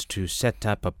shared plans to set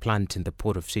up a plant in the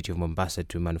port of city of Mombasa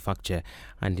to manufacture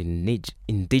an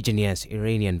indigenous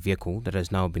Iranian vehicle that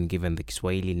has now been given the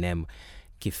Kiswahili name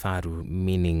Kifaru,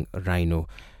 meaning rhino.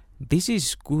 This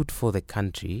is good for the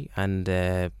country, and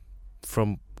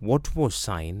from what was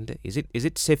signed, is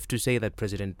it safe to say that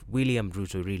President William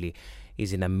Ruto really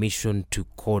is in a mission to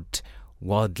court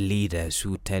world leaders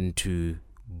who tend to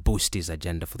boost his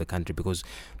agenda for the country? Because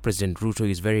President Ruto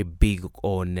is very big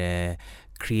on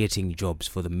creating jobs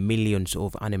for the millions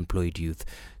of unemployed youth.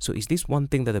 So is this one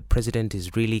thing that the president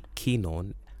is really keen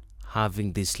on,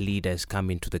 having these leaders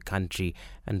come into the country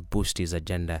and boost his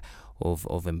agenda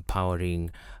of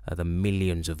empowering the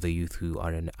millions of the youth who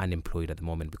are unemployed at the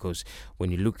moment? Because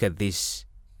when you look at this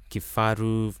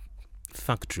Kifaru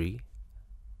factory,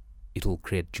 it will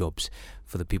create jobs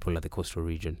for the people at the coastal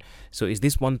region. So is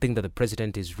this one thing that the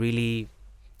president is really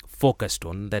focused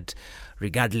on, that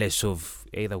regardless of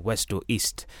either west or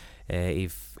east,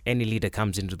 if any leader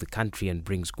comes into the country and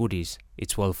brings goodies,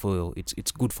 it's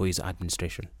good for his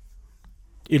administration?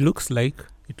 It looks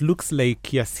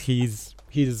like yes, he's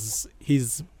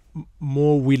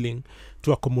more willing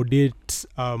to accommodate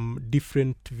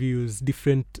different views,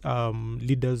 different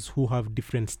leaders who have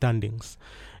different standings.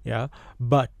 Yeah,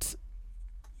 but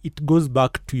it goes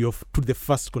back to the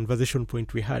first conversation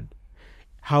point we had.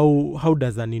 How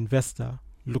does an investor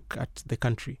look at the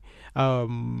country?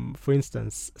 For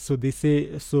instance, he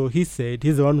said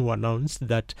he's the one who announced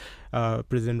that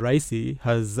President Raisi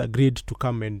has agreed to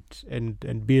come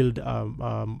and build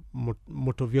a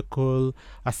motor vehicle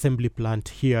assembly plant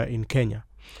here in Kenya.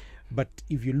 But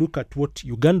if you look at what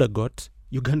Uganda got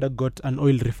an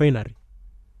oil refinery.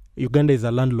 Uganda is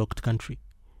a landlocked country.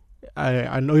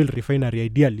 An oil refinery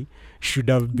ideally should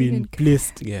have been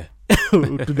placed to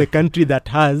the country that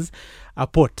has a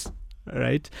port,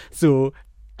 right? So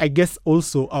I guess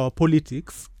also our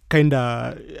politics kind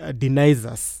of denies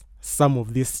us some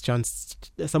of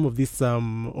these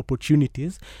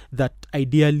opportunities that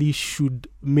ideally should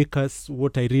make us,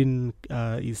 what Irene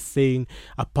is saying,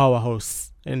 a powerhouse.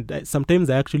 And sometimes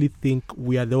I actually think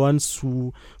we are the ones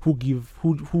who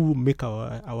make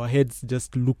our heads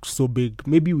just look so big.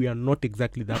 Maybe we are not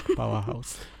exactly that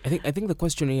powerhouse. I think the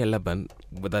question here, Laban,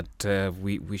 that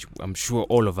we I'm sure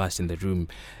all of us in the room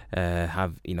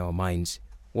have in our minds,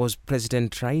 was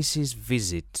President Raisi's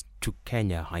visit to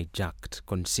Kenya hijacked,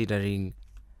 considering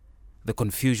the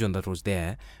confusion that was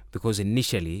there? Because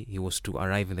initially he was to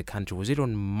arrive in the country, was it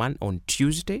on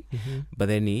Tuesday? Mm-hmm. But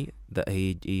then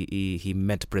he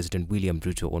met President William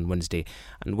Ruto on Wednesday.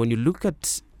 And when you look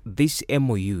at these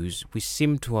MOUs, we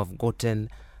seem to have gotten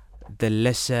the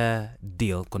lesser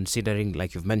deal, considering,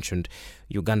 like you've mentioned,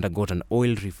 Uganda got an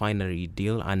oil refinery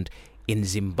deal, and in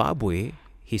Zimbabwe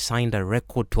he signed a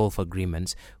record 12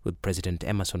 agreements with President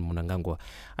Emerson Mnangagwa.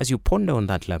 As you ponder on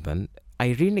that, Laban,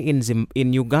 Irene,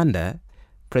 in Uganda,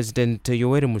 President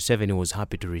Yoweri Museveni was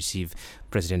happy to receive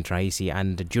President Raisi,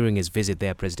 and during his visit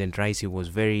there, President Raisi was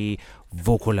very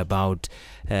vocal about,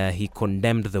 he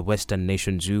condemned the Western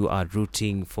nations who are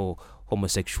rooting for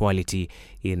homosexuality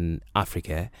in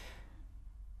Africa.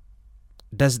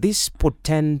 Does this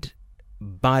portend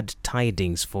bad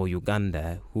tidings for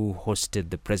Uganda, who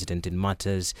hosted the president in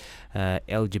matters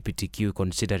LGBTQ,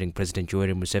 considering President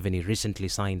Yoweri Museveni recently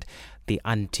signed the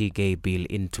anti-gay bill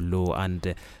into law,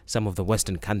 and some of the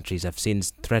Western countries have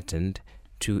since threatened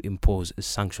to impose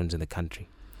sanctions in the country?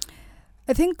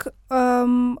 I think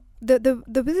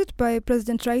the visit by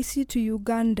President Raisi to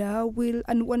Uganda will,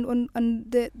 and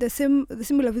the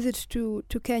similar visit to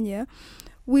Kenya,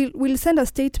 will send a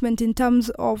statement in terms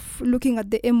of looking at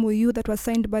the MOU that was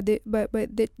signed by the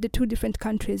two different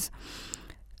countries.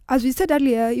 as we said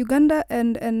earlier, Uganda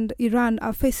and Iran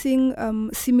are facing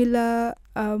similar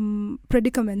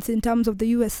predicaments in terms of the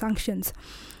US sanctions.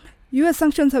 US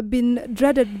sanctions have been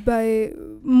dreaded by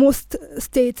most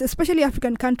states, especially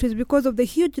African countries, because of the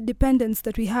huge dependence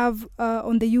that we have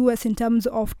on the US in terms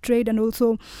of trade and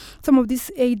also some of these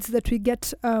aids that we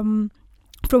get from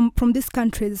these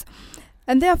countries.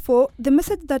 And therefore, the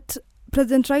message that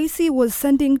President Raisi was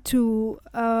sending to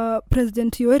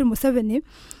President Yoweri Museveni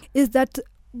is that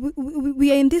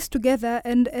we are in this together,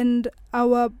 and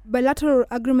our bilateral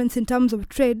agreements in terms of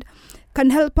trade can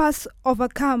help us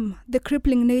overcome the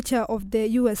crippling nature of the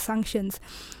US sanctions.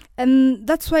 And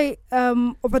that's why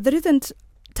over the recent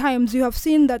times you have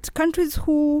seen that countries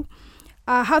who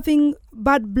are having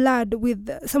bad blood with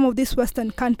some of these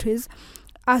Western countries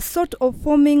are sort of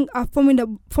forming a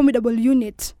formidable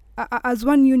unit, as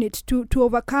one unit to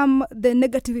overcome the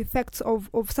negative effects of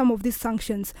some of these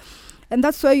sanctions. And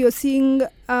that's why you're seeing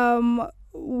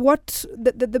what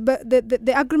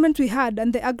the agreement we had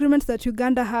and the agreements that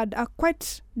Uganda had are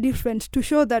quite different, to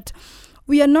show that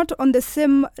we are not on the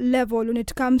same level when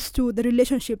it comes to the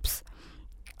relationships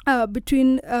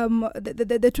between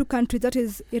the two countries, that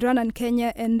is Iran and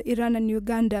Kenya and Iran and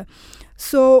Uganda.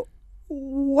 So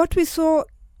what we saw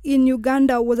in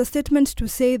Uganda was a statement to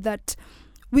say that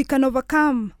we can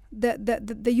overcome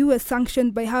the US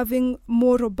sanction by having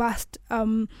more robust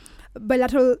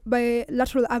bilateral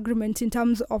agreement in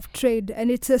terms of trade. And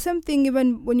it's the same thing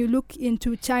even when you look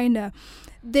into China.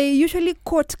 They usually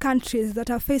quote countries that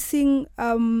are facing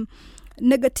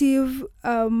negative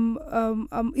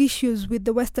issues with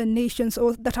the Western nations,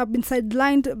 or that have been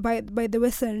sidelined by the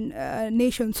Western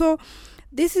nations. So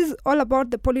this is all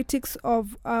about the politics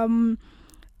of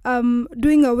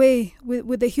doing away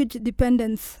with the huge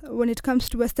dependence when it comes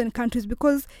to Western countries,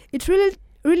 because it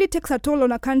really takes a toll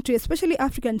on a country, especially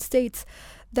African states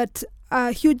that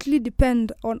hugely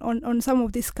depend on some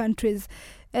of these countries.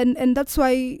 And that's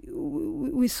why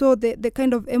we saw the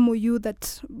kind of MOU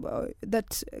that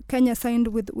Kenya signed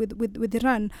with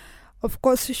Iran, of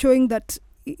course, showing that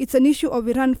it's an issue of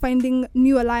Iran finding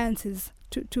new alliances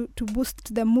to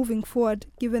boost them moving forward,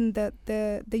 given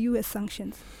the US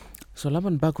sanctions. So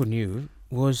Laban, back on you,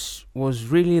 was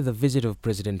really the visit of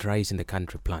President Raisi in the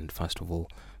country planned, first of all,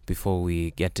 before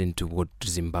we get into what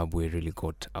Zimbabwe really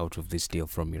got out of this deal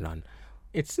from Iran?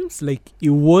 It seems like it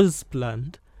was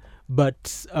planned,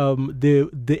 but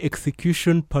the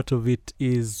execution part of it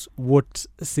is what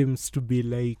seems to be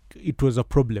like it was a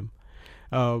problem,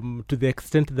 to the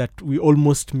extent that we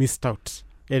almost missed out.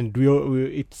 And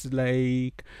it's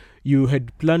like you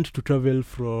had planned to travel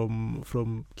from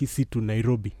Kisii to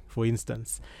Nairobi, for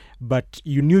instance, but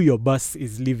you knew your bus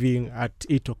is leaving at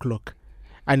 8 o'clock.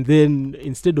 And then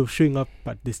instead of showing up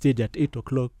at the stage at 8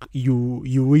 o'clock, you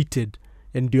waited,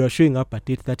 and you are showing up at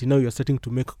 8:30. Now you're starting to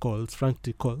make calls,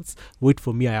 frantic calls. Wait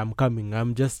for me, I am coming,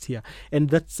 I'm just here. And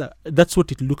that's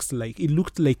what it looks like. It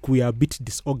looked like we are a bit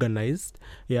disorganized,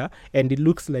 yeah. And it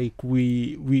looks like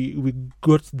we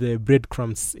got the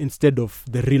breadcrumbs instead of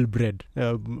the real bread,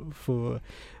 for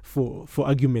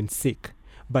argument's sake.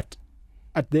 But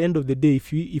at the end of the day,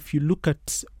 if you look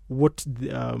at what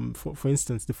for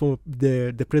instance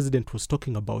the president was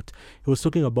talking about, he was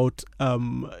talking about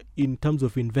in terms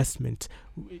of investment,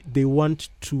 they want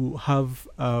to have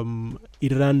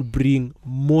Iran bring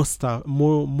more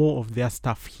of their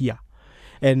stuff here.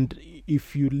 And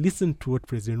if you listen to what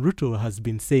President Ruto has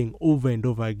been saying over and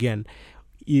over again,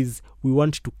 is we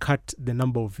want to cut the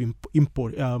number of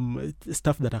import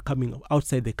stuff that are coming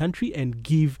outside the country and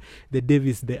give the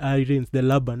Davis, the Irans, the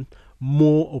Laban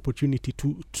more opportunity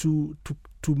to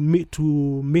make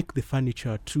the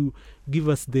furniture, to give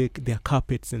us their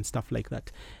carpets and stuff like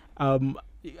that.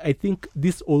 I think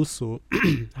this also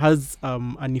has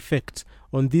an effect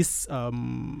on this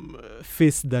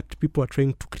face that people are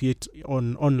trying to create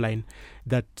online,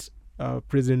 that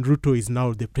President Ruto is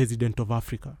now the president of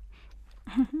Africa.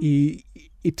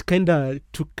 It kind of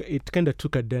took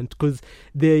a dent, because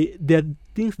there are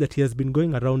things that he has been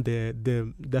going around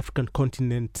the African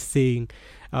continent saying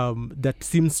that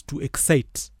seems to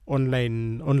excite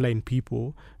online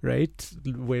people, right?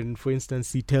 When, for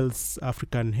instance, he tells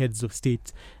African heads of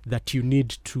state that we need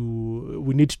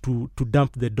to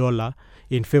dump the dollar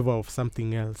in favor of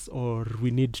something else, or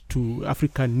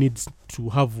Africa needs to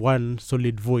have one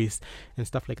solid voice and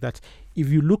stuff like that. If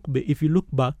you look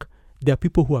back, there are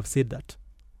people who have said that,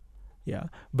 yeah.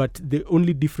 But the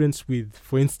only difference with,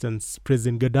 for instance,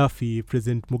 President Gaddafi,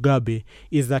 President Mugabe,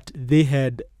 is that they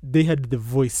had the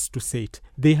voice to say it.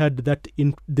 They had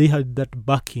that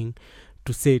backing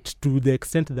to say it to the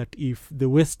extent that if the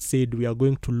West said we are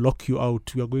going to lock you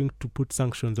out, we are going to put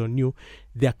sanctions on you,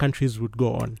 their countries would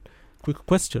go on. Quick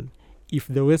question. If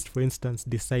the West, for instance,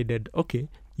 decided, okay,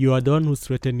 you are the one who's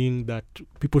threatening that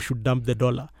people should dump the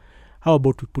dollar, how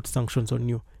about we put sanctions on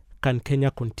you? Can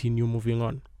Kenya continue moving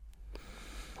on?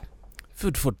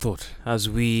 Food for thought as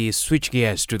we switch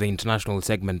gears to the international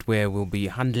segment where we'll be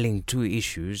handling two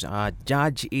issues. A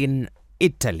judge in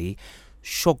Italy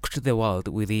shocked the world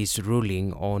with his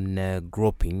ruling on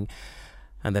groping.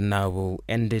 And then now we'll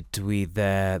end it with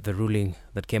the ruling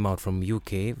that came out from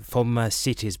UK. Former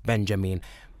City's Benjamin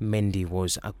Mendy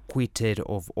was acquitted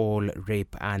of all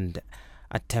rape and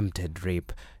attempted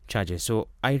rape charges. So,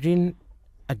 Irene,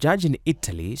 a judge in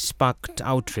Italy sparked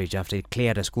outrage after it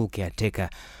cleared a school caretaker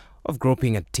of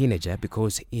groping a teenager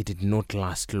because it did not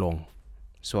last long.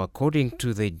 So according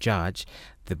to the judge,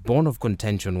 the bone of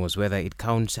contention was whether it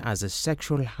counts as a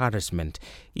sexual harassment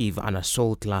if an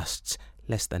assault lasts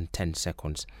less than 10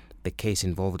 seconds. The case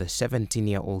involved a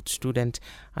 17-year-old student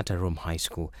at a Rome high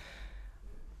school.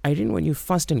 Irene, when you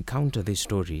first encountered this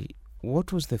story,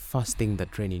 what was the first thing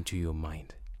that ran into your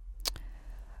mind?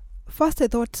 First, I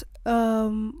thought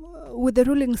with the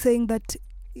ruling saying that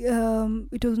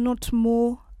it was not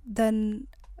more than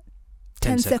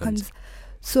 10 seconds.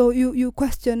 So you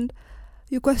question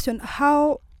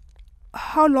how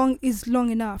long is long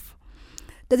enough?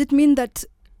 Does it mean that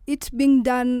it being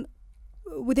done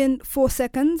within 4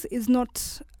 seconds is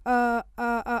not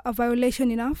a violation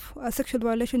enough, a sexual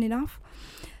violation enough?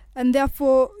 And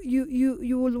therefore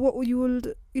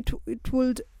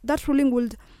that ruling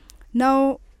would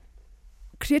now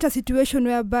create a situation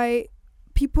whereby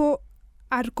people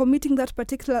are committing that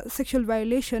particular sexual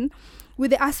violation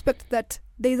with the aspect that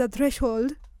there is a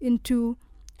threshold into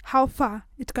how far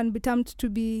it can be termed to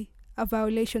be a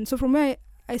violation. So from where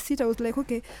I sit, I was like,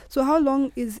 okay, so how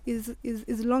long is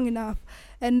long enough?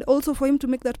 And also for him to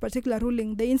make that particular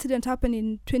ruling, the incident happened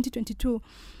in 2022.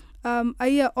 A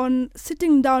year on,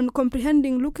 sitting down,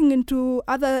 comprehending, looking into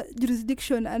other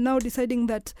jurisdiction, and now deciding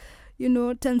that,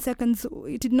 10 seconds,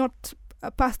 it did not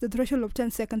pass the threshold of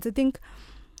 10 seconds. I think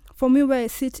for me, where I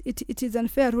sit, it is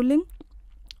unfair ruling.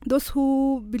 Those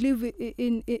who believe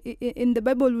in the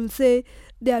Bible will say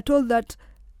they are told that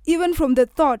even from the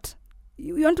thought,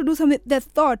 you want to do something, the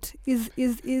thought is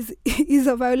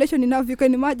a violation enough. You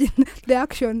can imagine the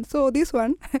action. So this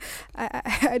one,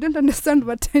 I don't understand,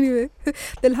 but anyway,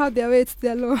 they'll have their way. It's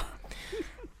their law.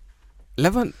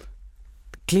 Levan,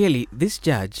 clearly this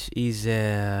judge is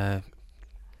has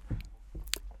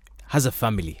a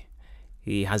family.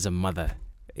 He has a mother.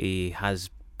 He has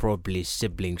probably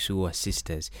siblings who are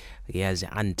sisters. He has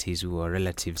aunties who are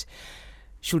relatives.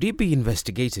 Should he be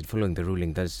investigated following the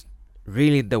ruling? Does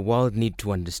really the world need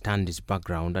to understand his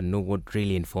background and know what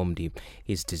really informed him,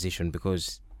 his decision?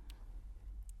 Because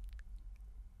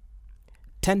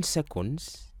 10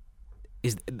 seconds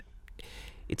is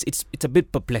it's a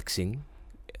bit perplexing.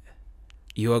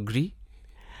 You agree?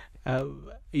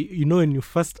 When you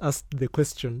first asked the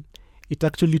question, it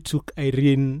actually took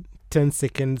Irene 10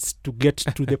 seconds to get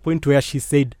to the point where she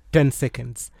said 10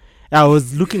 seconds. I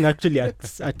was looking actually at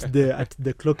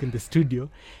the clock in the studio,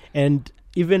 and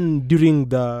even during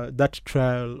that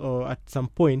trial, or at some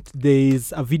point, there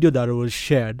is a video that was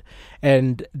shared,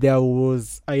 and there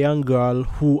was a young girl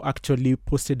who actually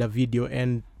posted a video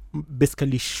and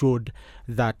basically showed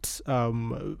that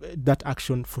that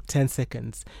action for 10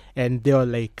 seconds, and they were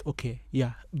like, okay,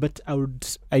 yeah, but I would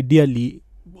ideally,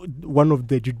 one of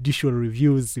the judicial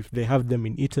reviews, if they have them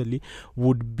in Italy,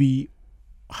 would be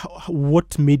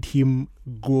what made him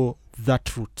go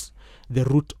that route, the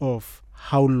route of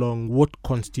how long, what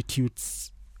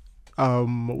constitutes the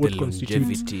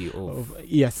longevity of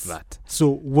yes that. So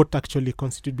what actually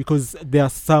constitutes, because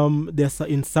there's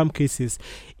in some cases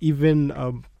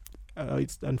even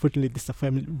it's unfortunately this is a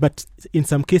family, but in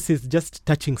some cases just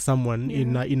touching someone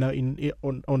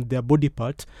on their body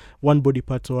part, one body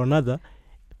part or another,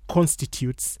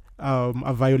 constitutes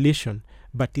a violation.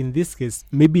 But in this case,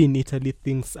 maybe in Italy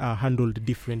things are handled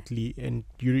differently, and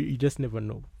you just never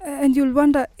know. And you'll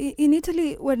wonder, in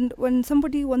Italy, when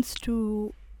somebody wants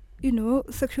to,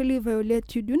 sexually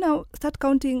violate you, do you now start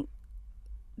counting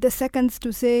the seconds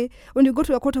to say, when you go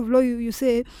to a court of law, you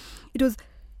say it was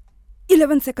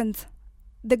 11 seconds.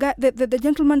 The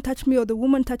gentleman touched me or the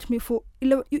woman touched me for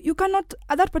 11. You cannot,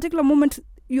 at that particular moment,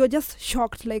 you're just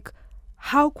shocked, like,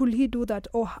 how could he do that,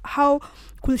 or how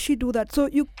could she do that? So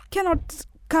you cannot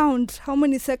count how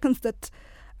many seconds that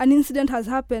an incident has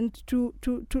happened to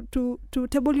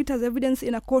table it as evidence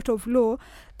in a court of law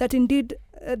that indeed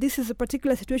this is a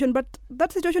particular situation. But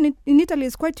that situation in Italy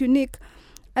is quite unique,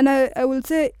 and I will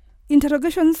say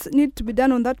interrogations need to be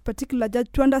done on that particular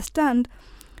judge to understand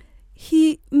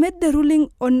he made the ruling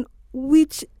on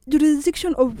which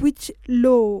jurisdiction of which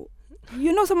law.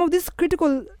 Some of these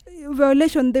critical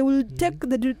violation, they will take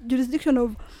the jurisdiction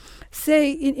of,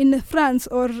 say, in France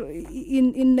or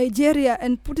in Nigeria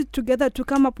and put it together to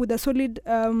come up with a solid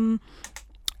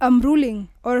ruling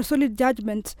or a solid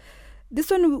judgment. This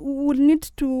one will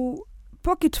need to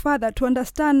poke it further to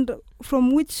understand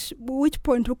from which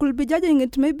point we could be judging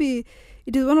it. Maybe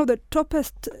it is one of the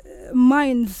toppest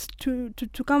minds to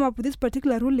come up with this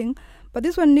particular ruling, but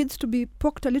this one needs to be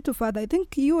poked a little further. I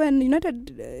think UN,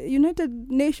 United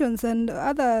Nations and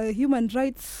other human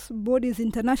rights bodies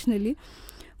internationally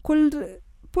could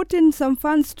put in some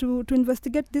funds to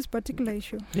investigate this particular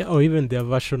issue. Yeah, or even their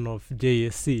version of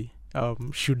JSC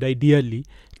should ideally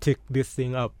take this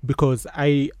thing up, because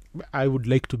I would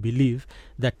like to believe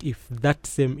that if that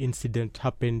same incident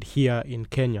happened here in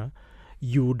Kenya,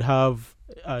 you would have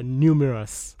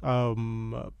numerous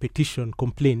petition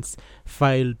complaints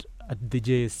filed at the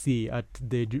JSC,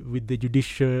 with the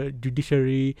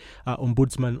judiciary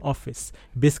ombudsman office,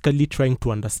 basically trying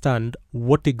to understand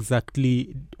what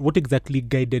exactly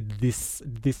guided this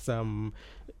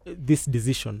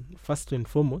decision. First and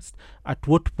foremost, at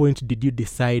what point did you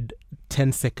decide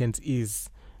 10 seconds is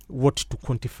what to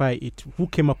quantify it? Who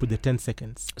came up with the 10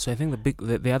 seconds? So I think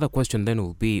the other question then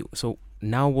will be, so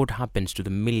now what happens to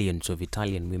the millions of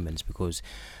Italian women? Because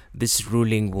this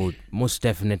ruling will most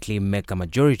definitely make a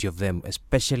majority of them,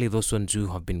 especially those ones who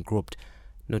have been groped,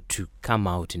 not to come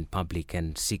out in public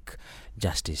and seek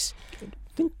justice.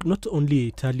 I think not only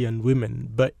Italian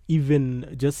women, but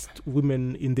even just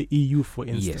women in the EU, for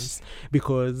instance,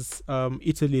 because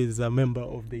Italy is a member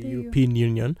of the European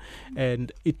Union,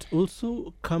 and it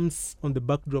also comes on the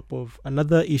backdrop of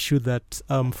another issue that,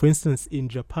 for instance, in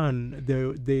Japan,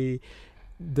 the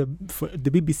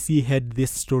BBC had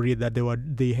this story that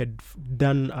they had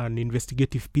done an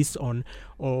investigative piece on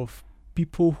of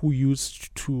people who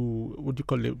used to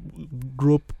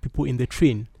grope people in the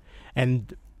train,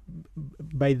 and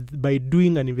by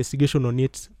doing an investigation on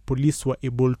it, police were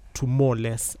able to more or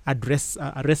less arrest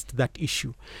that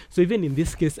issue. So even in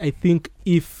this case, I think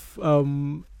if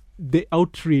the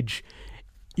outrage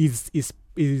is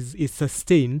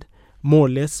sustained, more or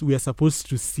less, we are supposed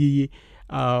to see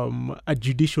a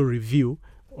judicial review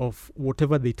of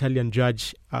whatever the Italian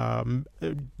judge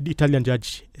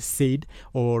said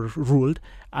or ruled,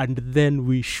 and then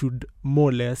we should more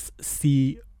or less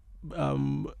see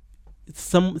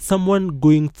someone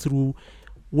going through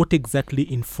what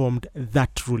exactly informed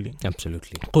that ruling.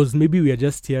 Absolutely. Because maybe we are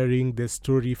just hearing the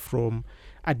story from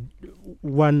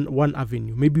one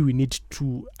avenue. Maybe we need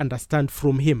to understand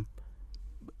from him.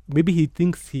 Maybe he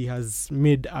thinks he has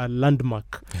made a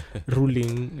landmark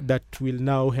ruling that will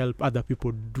now help other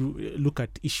people look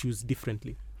at issues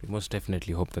differently. We most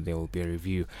definitely hope that there will be a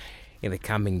review in the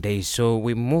coming days. So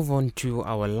we move on to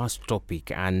our last topic,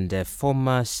 and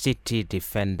former City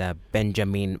defender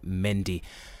Benjamin Mendy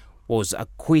was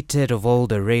acquitted of all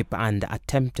the rape and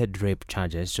attempted rape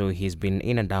charges. So he's been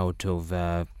in and out of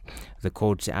the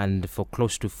courts, and for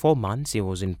close to 4 months he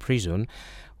was in prison,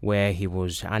 where he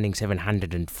was earning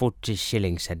 740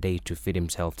 shillings a day to feed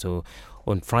himself. So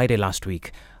on Friday last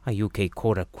week, a UK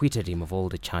court acquitted him of all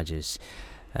the charges.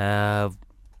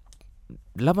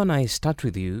 Laban, I start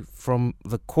with you. From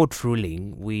the court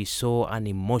ruling, we saw an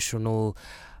emotional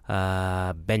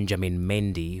Benjamin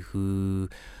Mendy who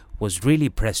was really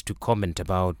pressed to comment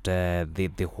about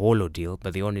the whole ordeal,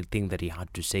 but the only thing that he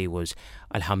had to say was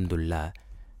Alhamdulillah.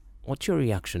 What's your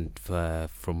reaction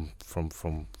from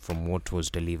what was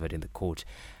delivered in the court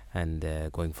and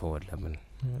going forward, Laban?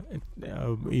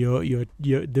 The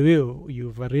way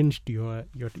you've arranged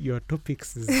your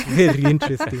topics is very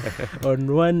interesting. On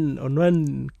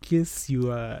one case,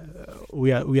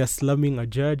 we are slamming a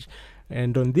judge,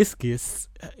 and on this case,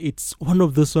 it's one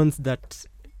of those ones that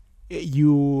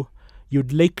you'd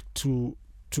like to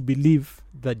believe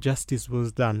that justice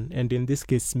was done, and in this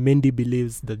case, Mendy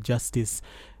believes that justice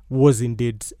was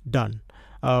indeed done.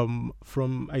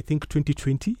 From I think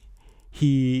 2020.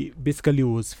 He basically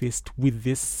was faced with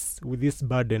this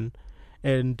burden,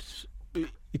 and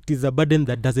it is a burden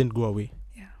that doesn't go away.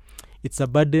 Yeah. It's a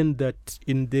burden that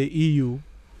in the EU,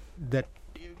 that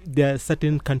there are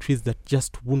certain countries that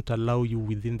just won't allow you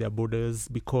within their borders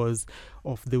because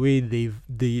of the way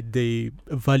they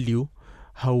value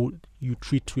how you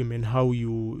treat women, how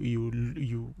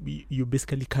you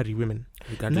basically carry women,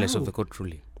 regardless of the court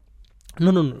ruling.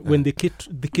 No. When the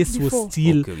case was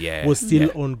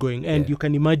still ongoing, and you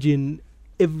can imagine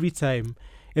every time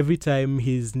every time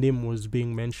his name was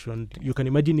being mentioned, you can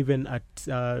imagine even at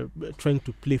trying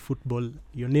to play football,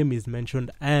 your name is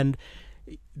mentioned, and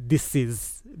this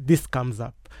comes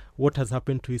up. What has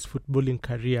happened to his footballing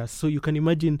career? So you can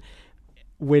imagine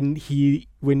when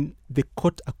the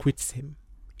court acquits him,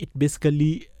 it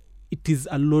is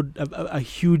a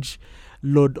huge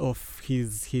load off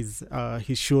his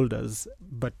shoulders.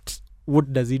 But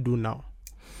what does he do now?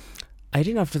 I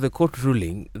think after the court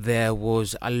ruling, there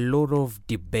was a lot of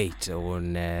debate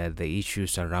on the issue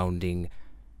surrounding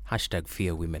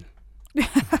 #FearWomen.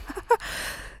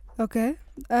 Okay.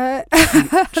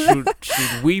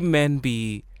 Should we men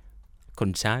be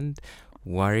concerned,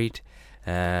 worried,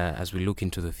 as we look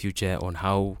into the future on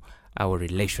how our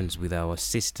relations with our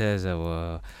sisters,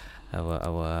 our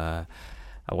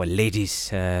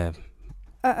ladies?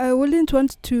 I wouldn't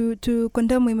want to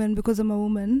condemn women because I'm a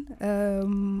woman,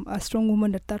 a strong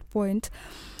woman at that point.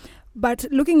 But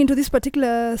looking into this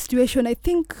particular situation, I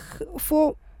think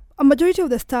for a majority of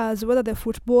the stars, whether they're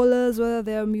footballers, whether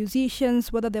they're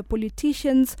musicians, whether they're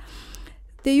politicians,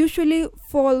 they usually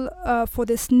fall for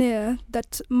the snare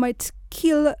that might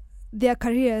kill their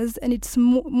careers, and it's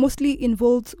mostly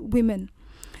involves women.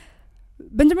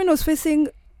 Benjamin was facing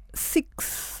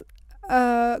 6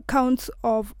 counts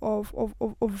of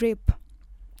rape,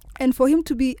 and for him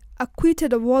to be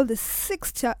acquitted of all the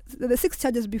 6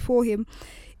 charges before him,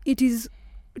 it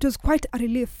was quite a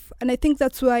relief. And I think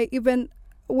that's why even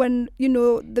when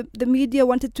the media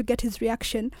wanted to get his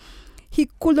reaction, he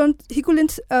couldn't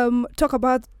talk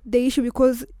about the issue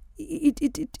because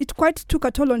it quite took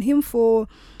a toll on him for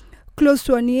close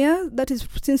to a year. That is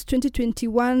since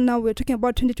 2021. Now we're talking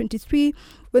about 2023,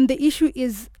 when the issue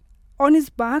is on his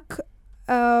back.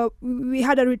 We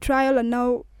had a retrial, and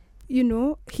now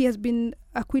he has been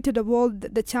acquitted of all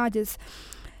the charges.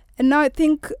 And now I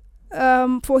think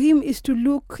for him is to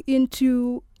look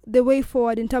into the way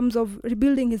forward in terms of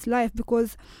rebuilding his life,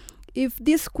 because if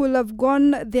this could have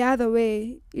gone the other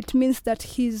way, it means that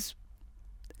his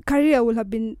career will have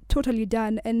been totally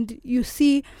done. And you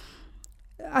see,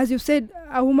 as you said,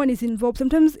 a woman is involved.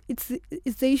 Sometimes it's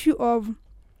the issue of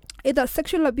either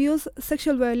sexual abuse,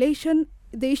 sexual violation,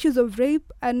 the issues of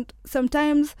rape, and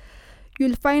sometimes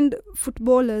you'll find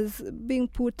footballers being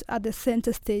put at the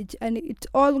center stage, and it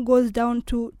all goes down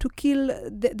to kill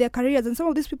their careers. And some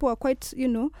of these people are quite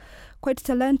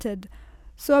talented.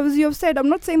 So as you have said, I'm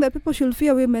not saying that people should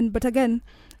fear women, but again,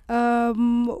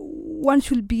 one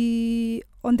should be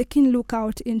on the keen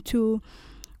lookout into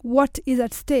what is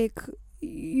at stake.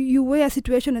 You weigh a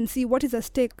situation and see what is at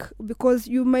stake, because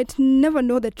you might never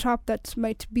know the trap that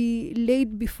might be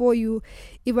laid before you,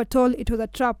 if at all it was a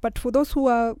trap. But for those who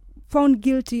are found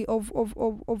guilty of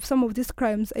some of these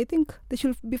crimes, I think they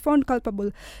should be found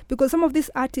culpable, because some of these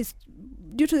artists,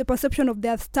 due to the perception of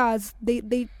their stars,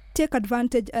 they take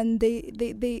advantage and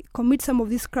they commit some of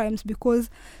these crimes because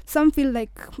some feel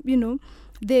like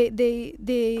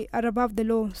they are above the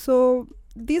law. So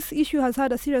this issue has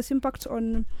had a serious impact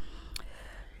on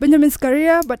Benjamin's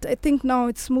career, but I think now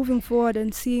it's moving forward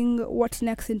and seeing what's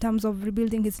next in terms of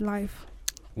rebuilding his life.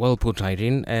 Well put,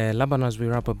 Irene. Laban, as we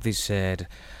wrap up this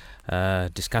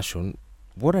discussion,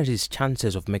 what are his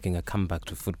chances of making a comeback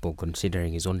to football,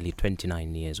 considering he's only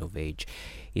 29 years of age?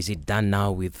 Is it done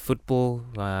now with football?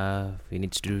 He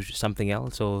needs to do something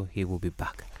else, or he will be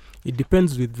back? It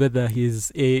depends with whether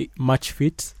he's a match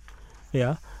fit,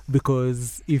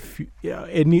 because if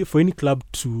any club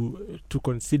to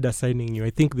consider signing you,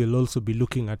 I think they'll also be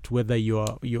looking at whether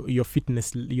your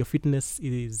fitness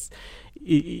is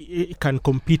it can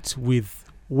compete with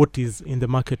what is in the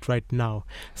market right now.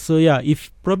 So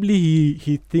if probably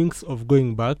he thinks of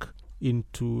going back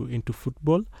into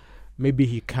football, maybe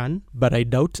he can, but I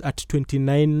doubt at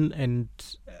 29, and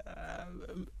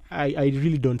I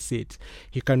really don't see it.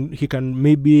 He can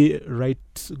maybe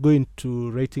go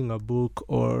into writing a book,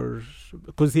 or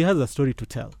because he has a story to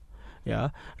tell.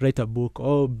 Write a book,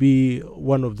 or be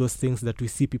one of those things that we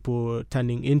see people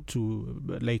turning into,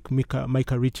 like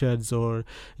Micah Richards or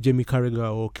Jamie Carragher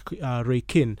or Roy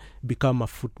Keane, become a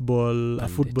football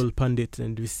pundit,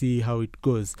 and we see how it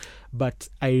goes. But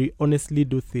I honestly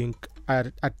do think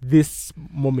at this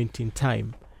moment in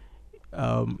time,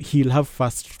 he'll have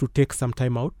first to take some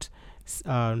time out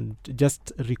and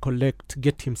just recollect,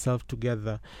 get himself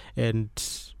together, and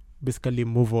basically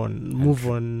move on,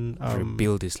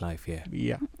 rebuild his life.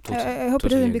 I hope it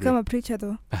doesn't become a preacher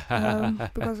though,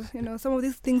 because some of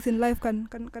these things in life can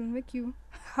make you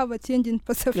have a change in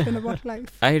perception about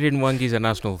life. Irene Mwangi is an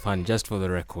Arsenal fan, just for the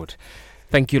record.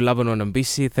 Thank you, Laban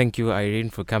Mbisi. Thank you, Irene,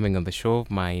 for coming on the show.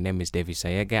 My name is David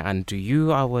Sayega, and to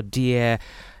you, our dear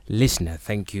Listener,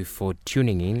 thank you for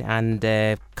tuning in, and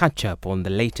catch up on the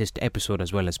latest episode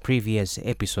as well as previous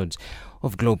episodes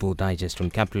of Global Digest on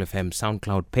Capital FM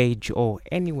SoundCloud page or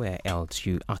anywhere else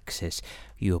you access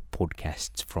your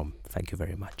podcasts from. Thank you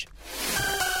very much.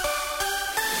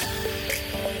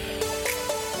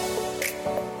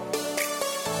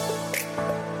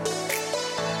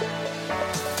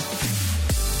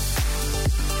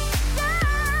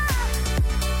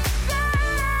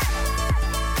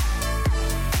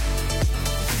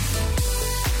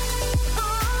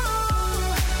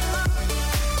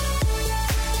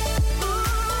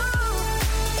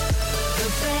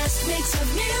 Mix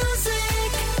of music.